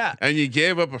them. Yeah, and you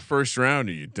gave up a 1st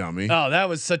rounder, you dummy. Oh, that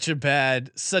was such a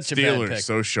bad pick.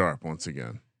 So sharp once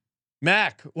again.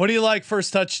 Mac, what do you like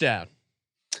first touchdown?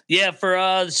 Yeah, for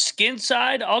the skin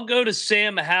side, I'll go to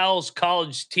Sam Howell's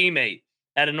college teammate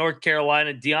out of North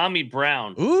Carolina, De'Ami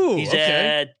Brown. Ooh, he's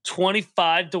at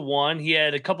 25-1. He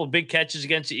had a couple big catches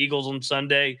against the Eagles on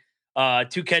Sunday. 2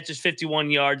 catches, 51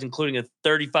 yards, including a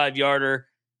 35-yarder.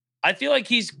 I feel like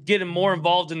he's getting more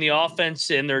involved in the offense,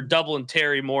 and they're doubling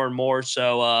Terry more and more.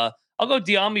 So I'll go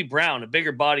De'Ami Brown, a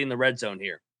bigger body in the red zone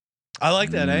here. I like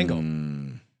that angle.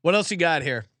 What else you got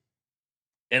here?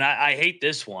 And I hate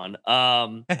this one.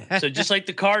 So just like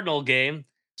the Cardinal game,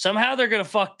 somehow they're going to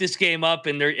fuck this game up,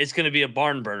 and it's going to be a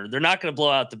barn burner. They're not going to blow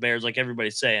out the Bears like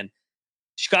everybody's saying.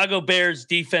 Chicago Bears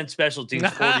defense special teams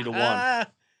 40-1.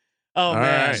 Oh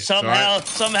man! Right, somehow,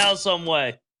 some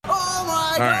way. Oh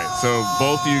my All right, so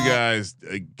both of you guys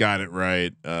got it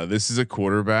right. This is a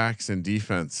quarterbacks and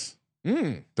defense.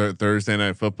 Thursday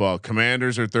Night Football.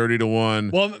 Commanders are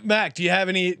 30-1. Well, Mac, do you have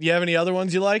any other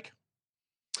ones you like?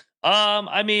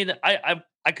 I mean, I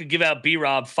could give out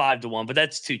B-Rob 5-1, but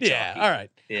that's too chalky. Yeah. All right.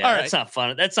 Yeah, all right. That's not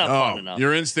fun. That's not fun enough.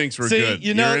 Your instincts were See, good.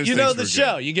 you know the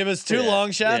show. You give us 2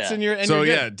 long shots, and you're so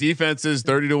you're yeah. Defenses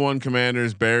 30-1.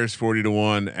 Commanders. Bears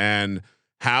 40-1. And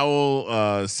Howell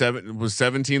was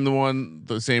 17-1.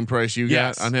 The same price you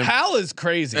got on him. Howell is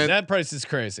crazy. And that price is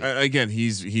crazy. Again,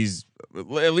 he's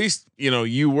at least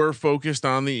you were focused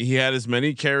on he had as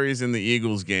many carries in the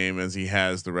Eagles game as he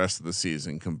has the rest of the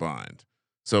season combined.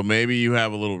 So maybe you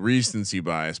have a little recency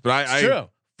bias, but I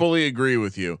fully agree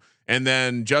with you. And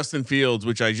then Justin Fields,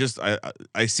 which I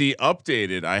see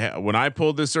updated. When I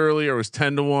pulled this earlier, it was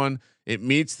 10-1. It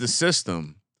meets the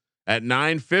system at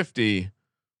 950.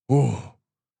 Ooh,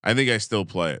 I think I still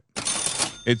play it.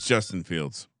 It's Justin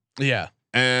Fields. Yeah.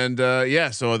 And so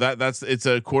it's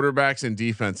a quarterbacks and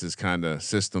defenses kind of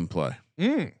system play.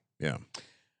 Yeah.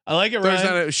 I like it.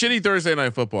 Ryan. Shitty Thursday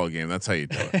Night Football game. That's how you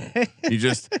do it. You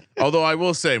just, although I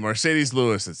will say Mercedes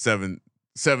Lewis at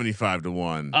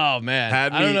 75-1. Oh man,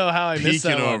 I don't know how I missed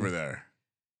that over one. there.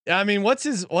 I mean, what's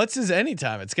his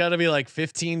anytime? It's got to be like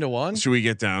 15-1. Should we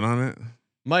get down on it?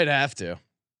 Might have to.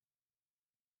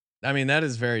 I mean, that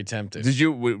is very tempting. Did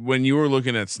you when you were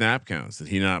looking at snap counts? Did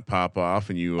he not pop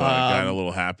off and you got a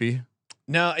little happy?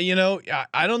 No,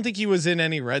 I don't think he was in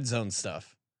any red zone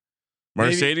stuff.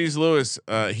 Mercedes Lewis,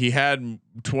 he had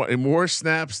more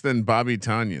snaps than Bobby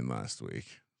Tonyan last week.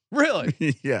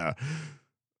 Really? Yeah.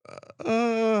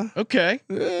 Okay.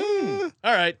 All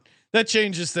right. That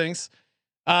changes things.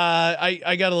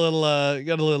 I got a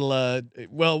little.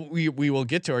 Well, we will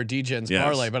get to our DGens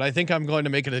parlay, but I think I'm going to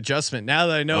make an adjustment now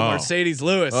that I know Mercedes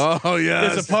Lewis. Oh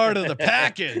yeah, is a part of the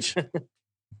package.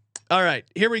 All right,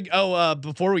 here we go.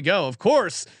 Before we go, of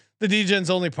course, the DGens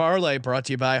only parlay brought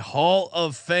to you by Hall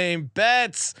of Fame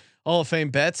Bets. Hall of Fame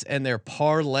Bets and their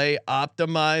parlay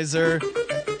optimizer.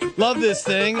 Love this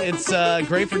thing. It's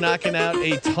great for knocking out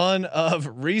a ton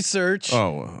of research.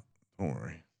 Oh, don't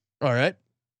worry. All right.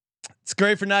 It's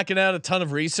great for knocking out a ton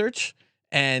of research,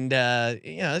 and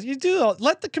you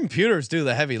let the computers do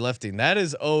the heavy lifting.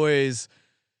 That's always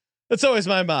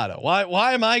my motto.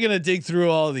 Why am I going to dig through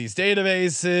all these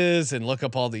databases and look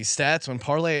up all these stats when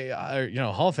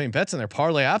Hall of Fame Bets and their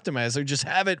parlay optimizer just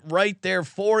have it right there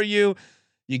for you.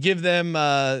 You give them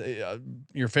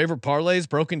your favorite parlays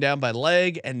broken down by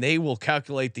leg, and they will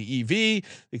calculate the EV, the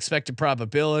expected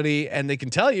probability, and they can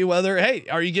tell you whether, hey,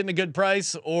 are you getting a good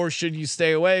price or should you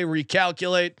stay away,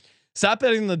 recalculate. Stop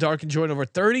betting in the dark and join over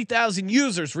 30,000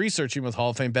 users researching with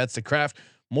Hall of Fame Bets to craft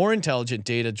more intelligent,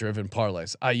 data-driven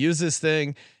parlays. I use this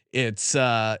thing. It's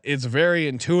very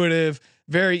intuitive,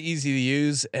 very easy to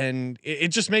use, and it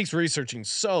just makes researching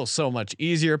so much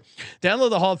easier. Download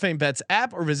the Hall of Fame Bets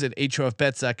app or visit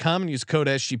hofbets.com and use code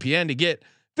SGPN to get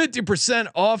 50%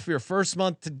 off your first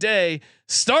month today.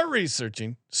 Start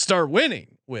researching, start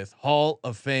winning with Hall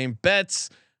of Fame Bets.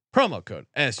 Promo code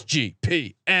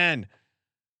SGPN.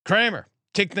 Kramer,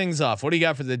 kick things off. What do you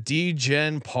got for the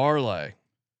DGen parlay?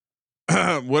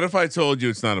 What if I told you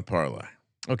it's not a parlay?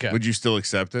 Okay. Would you still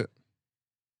accept it?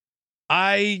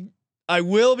 I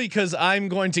will, because I'm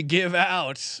going to give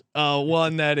out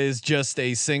one that is just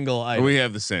a single item. We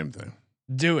have the same thing.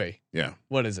 Do we? Yeah.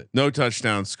 What is it? No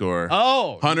touchdown score.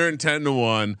 Oh,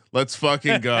 110-1. Let's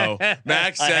fucking go.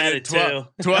 Max said it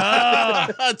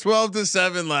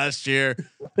 12-7 last year.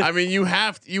 I mean, you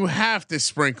have to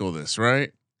sprinkle this,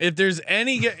 right? If there's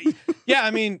any, yeah,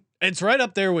 I mean, it's right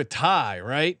up there with Ty,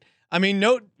 right? I mean,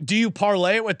 do you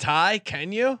parlay it with Ty?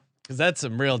 Can you? because that's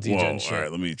some real degen shit. All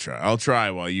right, let me try. I'll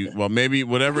try while maybe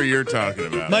whatever you're talking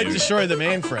about Might maybe. destroy the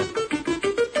mainframe.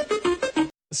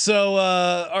 So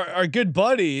our good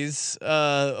buddies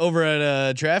over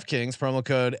at DraftKings, promo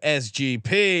code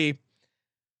SGP,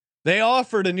 they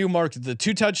offered a new market, the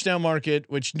 2 touchdown market,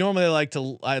 which normally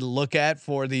I look at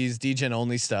for these degen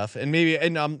only stuff, and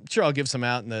I'm sure I'll give some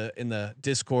out in the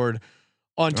Discord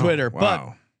on Twitter,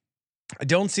 but I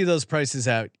don't see those prices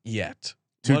out yet.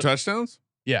 2 touchdowns?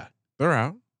 Yeah, they're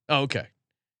out. Oh, okay.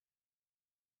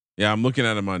 Yeah, I'm looking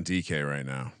at them on DK right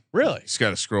now. Really? Just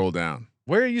got to scroll down.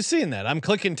 Where are you seeing that? I'm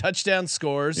clicking touchdown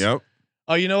scores. Yep.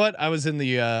 Oh, you know what? I was in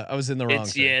the wrong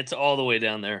thing. Yeah, it's all the way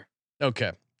down there.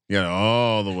 Okay. Yeah,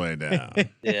 all the way down.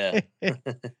 Yeah.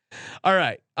 All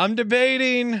right. I'm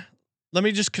debating. Let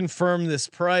me just confirm this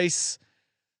price.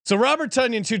 So Robert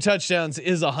Tonyan 2 touchdowns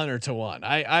is 100 to 1.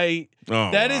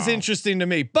 That is interesting to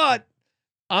me, but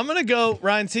I'm going to go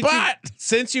Ryan,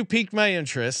 since you piqued my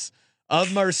interest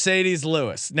of Mercedes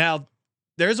Lewis. Now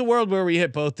there's a world where we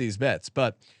hit both these bets,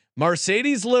 but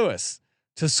Mercedes Lewis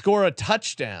to score a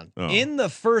touchdown in the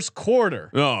first quarter.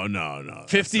 No.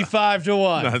 55 to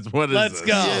 1. Let's go.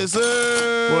 Yes,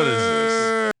 sir. What is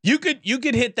this? You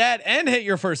could hit that and hit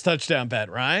your first touchdown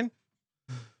bet, Ryan.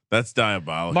 That's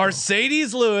diabolical.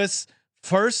 Mercedes Lewis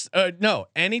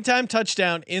anytime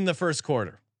touchdown in the first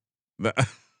quarter.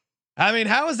 I mean,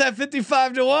 how is that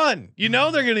 55 to 1? You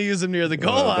know they're going to use him near the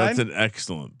goal line. That's an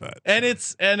excellent bet. And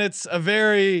it's a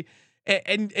very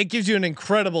and it gives you an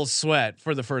incredible sweat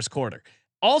for the first quarter.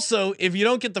 Also, if you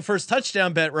don't get the first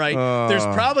touchdown bet right, there's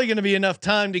probably going to be enough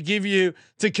time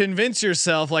to convince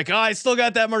yourself like, oh, I still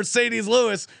got that Mercedes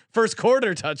Lewis first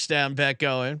quarter touchdown bet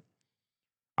going.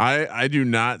 I do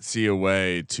not see a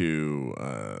way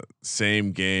to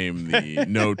same game the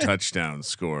no touchdown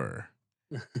scorer.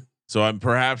 So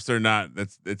perhaps they're not.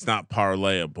 It's not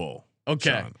parlayable.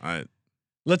 Okay, Sean.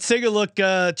 Let's take a look.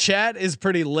 Chat is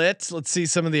pretty lit. Let's see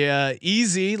some of the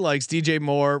easy likes DJ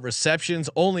Moore receptions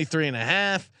only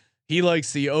 3.5. He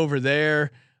likes the over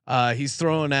there. He's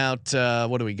throwing out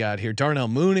what do we got here? Darnell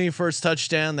Mooney first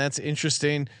touchdown. That's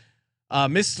interesting.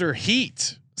 Mr.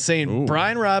 Heat saying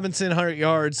Brian Robinson 100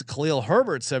 yards, Khalil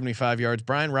Herbert 75 yards.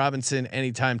 Brian Robinson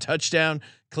anytime touchdown.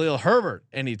 Khalil Herbert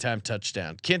anytime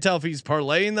touchdown. Can't tell if he's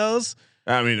parlaying those.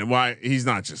 I mean, why he's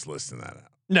not just listing that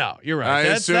out. No, you're right.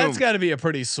 That's got to be a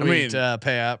pretty sweet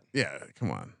payout. Yeah, come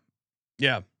on.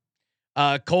 Yeah.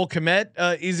 Cole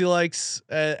Kmet easy likes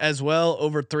as well,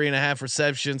 over 3.5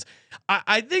 receptions.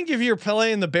 I think if you're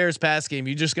playing the Bears pass game,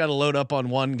 you just got to load up on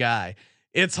one guy.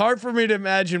 It's hard for me to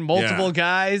imagine multiple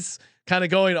guys kind of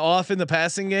going off in the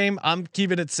passing game. I'm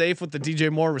keeping it safe with the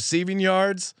DJ Moore receiving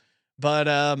yards, but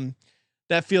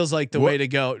that feels like the way to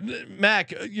go.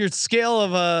 Mac, your scale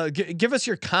of give us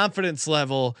your confidence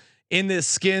level in this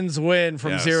Skins win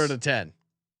from 0 to 10.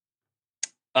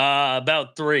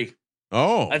 About 3.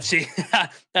 Oh, I've seen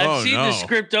the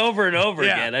script over and over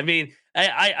again. I mean,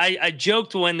 I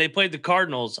joked when they played the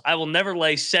Cardinals, I will never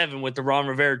lay 7 with the Ron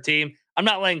Rivera team. I'm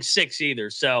not laying 6 either.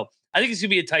 So I think it's gonna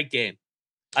be a tight game.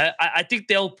 I think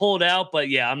they'll pull it out, but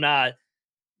yeah, I'm not.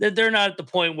 They're not at the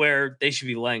point where they should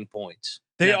be laying points.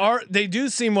 They do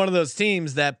seem one of those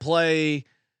teams that play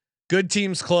good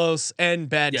teams close and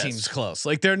bad teams close.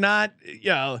 Like they're not,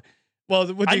 well,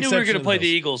 I knew we were going to play the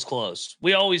Eagles close.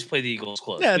 We always play the Eagles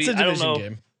close. Yeah, it's a division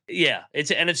game. Yeah,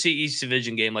 it's an NFC East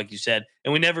division game, like you said,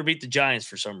 and we never beat the Giants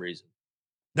for some reason.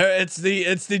 It's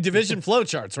the division flow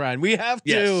charts, Ryan. We have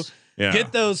to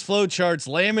get those flow charts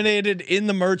laminated in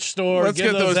the merch store. Let's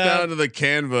get those down to the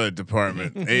Canva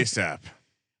department ASAP.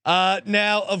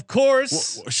 Now, of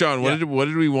course, Sean, what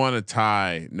did we want to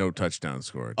tie no touchdown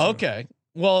score to? Okay.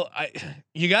 Well,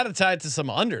 you got to tie it to some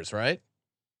unders, right?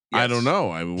 Yes. I don't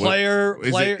know. Player.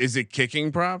 Is it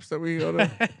kicking props that we go to?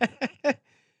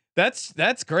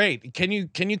 That's great. Can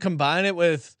you combine it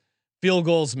with field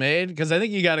goals made? Because I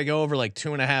think you got to go over like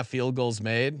 2.5 field goals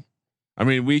made. I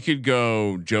mean, we could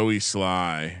go Joey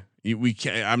Sly. We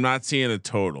can't. I'm not seeing a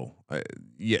total.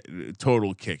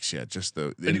 Total kicks yet. Just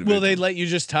the will they let you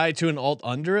just tie to an alt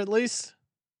under at least?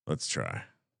 Let's try.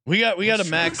 We got to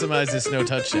maximize this no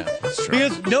touchdown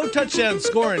because no touchdown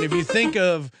scoring. If you think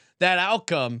of that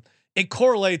outcome, it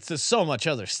correlates to so much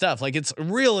other stuff. Like it's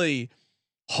really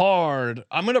hard.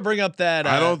 I'm going to bring up that.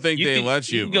 I don't think they let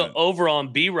you. You can go over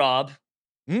on B-Rob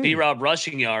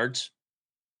rushing yards.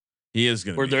 He is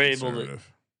going to be they're able to.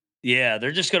 Yeah,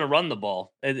 they're just going to run the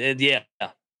ball, and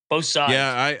both sides.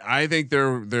 Yeah, I think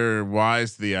they're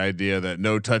wise to the idea that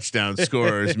no touchdown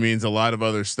scorers means a lot of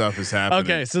other stuff is happening.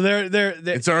 Okay, so they're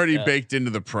it's already baked into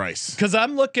the price. Because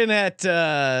I'm looking at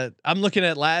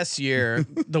last year,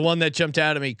 the one that jumped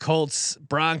out at me, Colts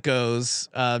Broncos,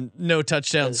 no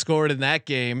touchdown scored in that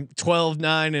game,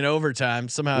 12-9 in overtime.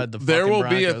 Somehow had the there will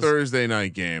Broncos. be a Thursday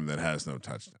night game that has no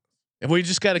touchdown. We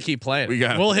just got to keep playing.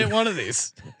 We'll hit one of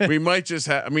these. We might just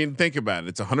have. I mean, think about it.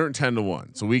 It's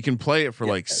 110-1, so we can play it for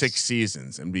like 6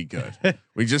 seasons and be good.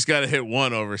 We just got to hit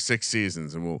one over 6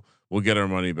 seasons, and we'll get our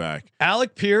money back.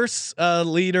 Alec Pierce,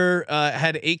 leader,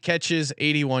 had 8 catches,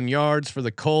 81 yards for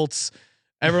the Colts.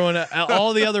 Everyone,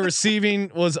 all the other receiving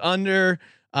was under.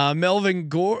 Melvin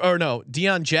Gore, or no,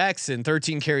 Deion Jackson,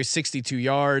 13 carries, 62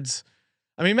 yards.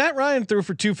 I mean, Matt Ryan threw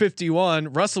for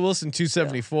 251. Russell Wilson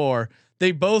 274. Yeah.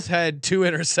 They both had 2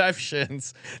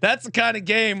 interceptions. That's the kind of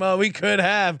game we could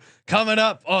have coming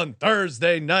up on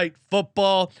Thursday Night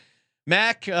Football.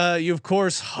 Mac, you of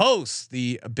course host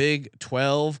the Big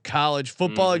 12 college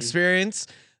football experience,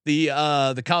 the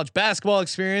college basketball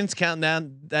experience.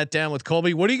 Counting down with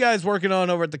Colby. What are you guys working on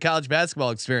over at the college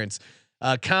basketball experience?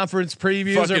 Conference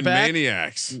previews Fucking are back.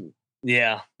 Maniacs.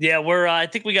 Yeah. We're I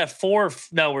think we got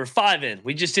 5 in.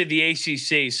 We just did the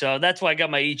ACC, so that's why I got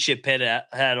my Eat Shit Pit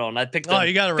hat on. I picked up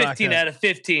you got 15 out of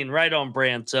 15, right on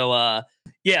brand. So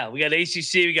yeah, we got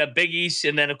ACC, we got Big East,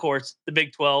 and then of course the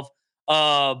Big 12.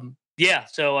 Yeah,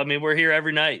 so I mean we're here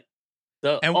every night.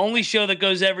 The only show that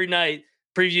goes every night,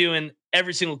 previewing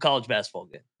every single college basketball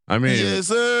game. I mean, yes,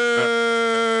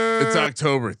 sir. It's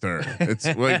October 3rd. It's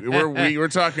like we're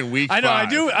talking week. I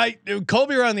know. 5.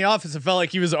 Colby around the office. It felt like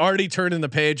he was already turning the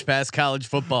page past college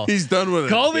football. He's done with it.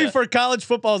 Colby for college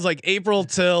football is like April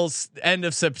till end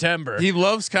of September. He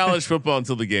loves college football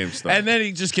until the game starts, and then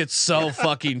he just gets so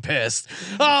fucking pissed.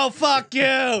 Oh fuck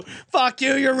you! Fuck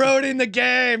you! You're ruining the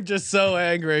game. Just so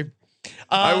angry.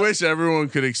 I wish everyone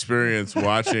could experience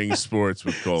watching sports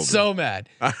with Colby. So mad.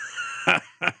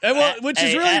 Which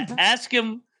is really ask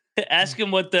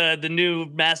him what the new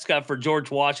mascot for George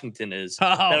Washington is.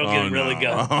 That'll get him really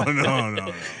going.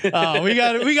 No. We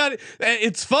got it.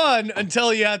 It's fun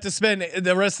until you have to spend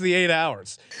the rest of the 8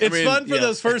 hours. It's fun for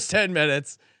those first 10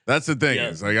 minutes. That's the thing.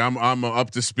 Is like I'm up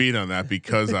to speed on that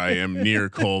because I am near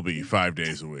Colby 5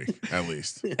 days a week at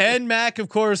least. And Mac, of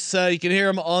course, you can hear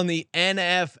him on the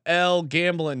NFL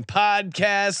Gambling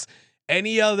Podcast.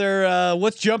 Any other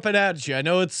what's jumping out at you? I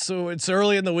know it's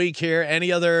early in the week here.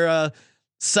 Any other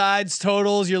sides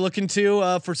totals you're looking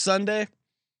to for Sunday?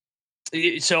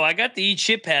 So I got the Eat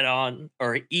Shit hat on,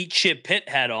 or Eat Shit Pit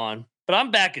hat on, but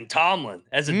I'm backing Tomlin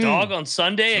as a dog on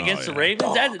Sunday against the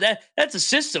Ravens. That's a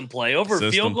system play over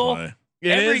a field goal.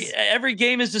 Every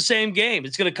game is the same game.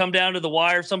 It's going to come down to the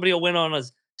wire. Somebody will win on a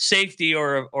safety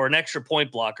or an extra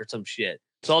point block or some shit.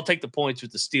 So I'll take the points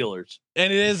with the Steelers.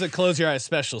 And it is a close your eyes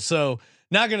special. So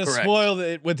not going to spoil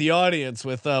it with the audience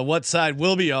with what side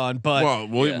we'll be on, but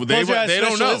they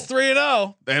don't know. It's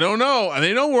 3-0. They don't know.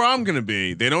 They know where I'm going to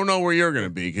be. They don't know where you're going to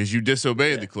be because you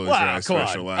disobeyed the close your eyes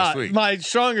special last week. My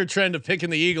stronger trend of picking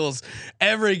the Eagles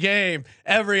every game,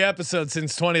 every episode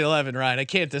since 2011. Ryan, I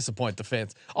can't disappoint the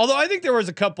fans. Although I think there was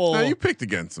a couple. No, you picked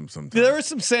against them sometimes. There was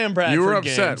some Sam Bradford. You were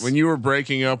upset games. when you were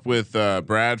breaking up with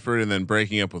Bradford and then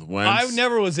breaking up with Wentz. I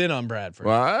never was in on Bradford.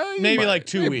 Well, maybe like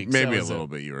 2 weeks. Maybe a little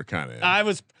bit. You were kind of. I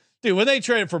was. Dude, when they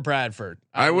traded for Bradford,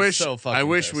 I wish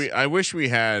we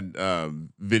had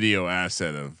video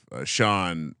asset of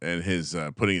Sean and his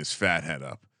putting his fat head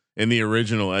up in the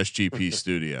original SGP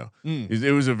studio.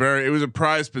 It was a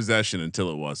prized possession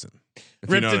until it wasn't.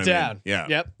 Ripped it down.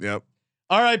 Yeah. Yep.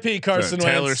 R.I.P. Carson Wentz.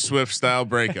 Taylor Swift style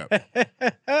breakup. See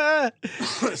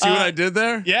what I did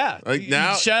there? Yeah. Like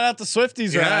now, shout out the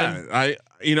Swifties, Ryan.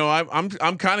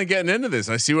 I'm kind of getting into this.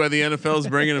 I see why the NFL is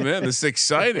bringing them in. This is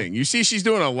exciting. You see, she's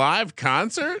doing a live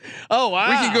concert. Oh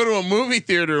wow! We can go to a movie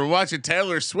theater and watch a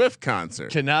Taylor Swift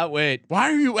concert. Cannot wait.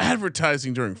 Why are you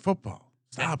advertising during football?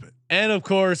 Stop it. And of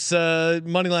course,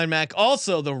 Moneyline Mac.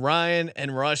 Also, the Ryan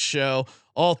and Rush Show.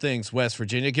 All things West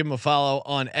Virginia. Give him a follow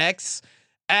on X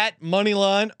at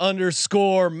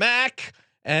Moneyline_Mac.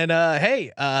 And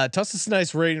hey, toss us a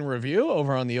nice rating review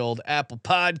over on the old Apple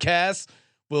Podcast.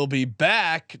 We'll be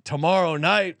back tomorrow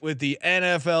night with the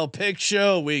NFL Pick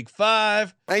Show Week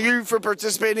 5. Thank you for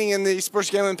participating in the Sports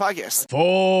Gambling Podcast.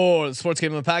 For the Sports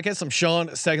Gambling Podcast, I'm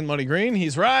Sean Second Money Green.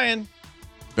 He's Ryan.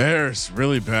 Bears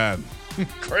really bad.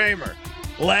 Kramer.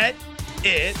 Let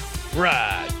it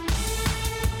ride.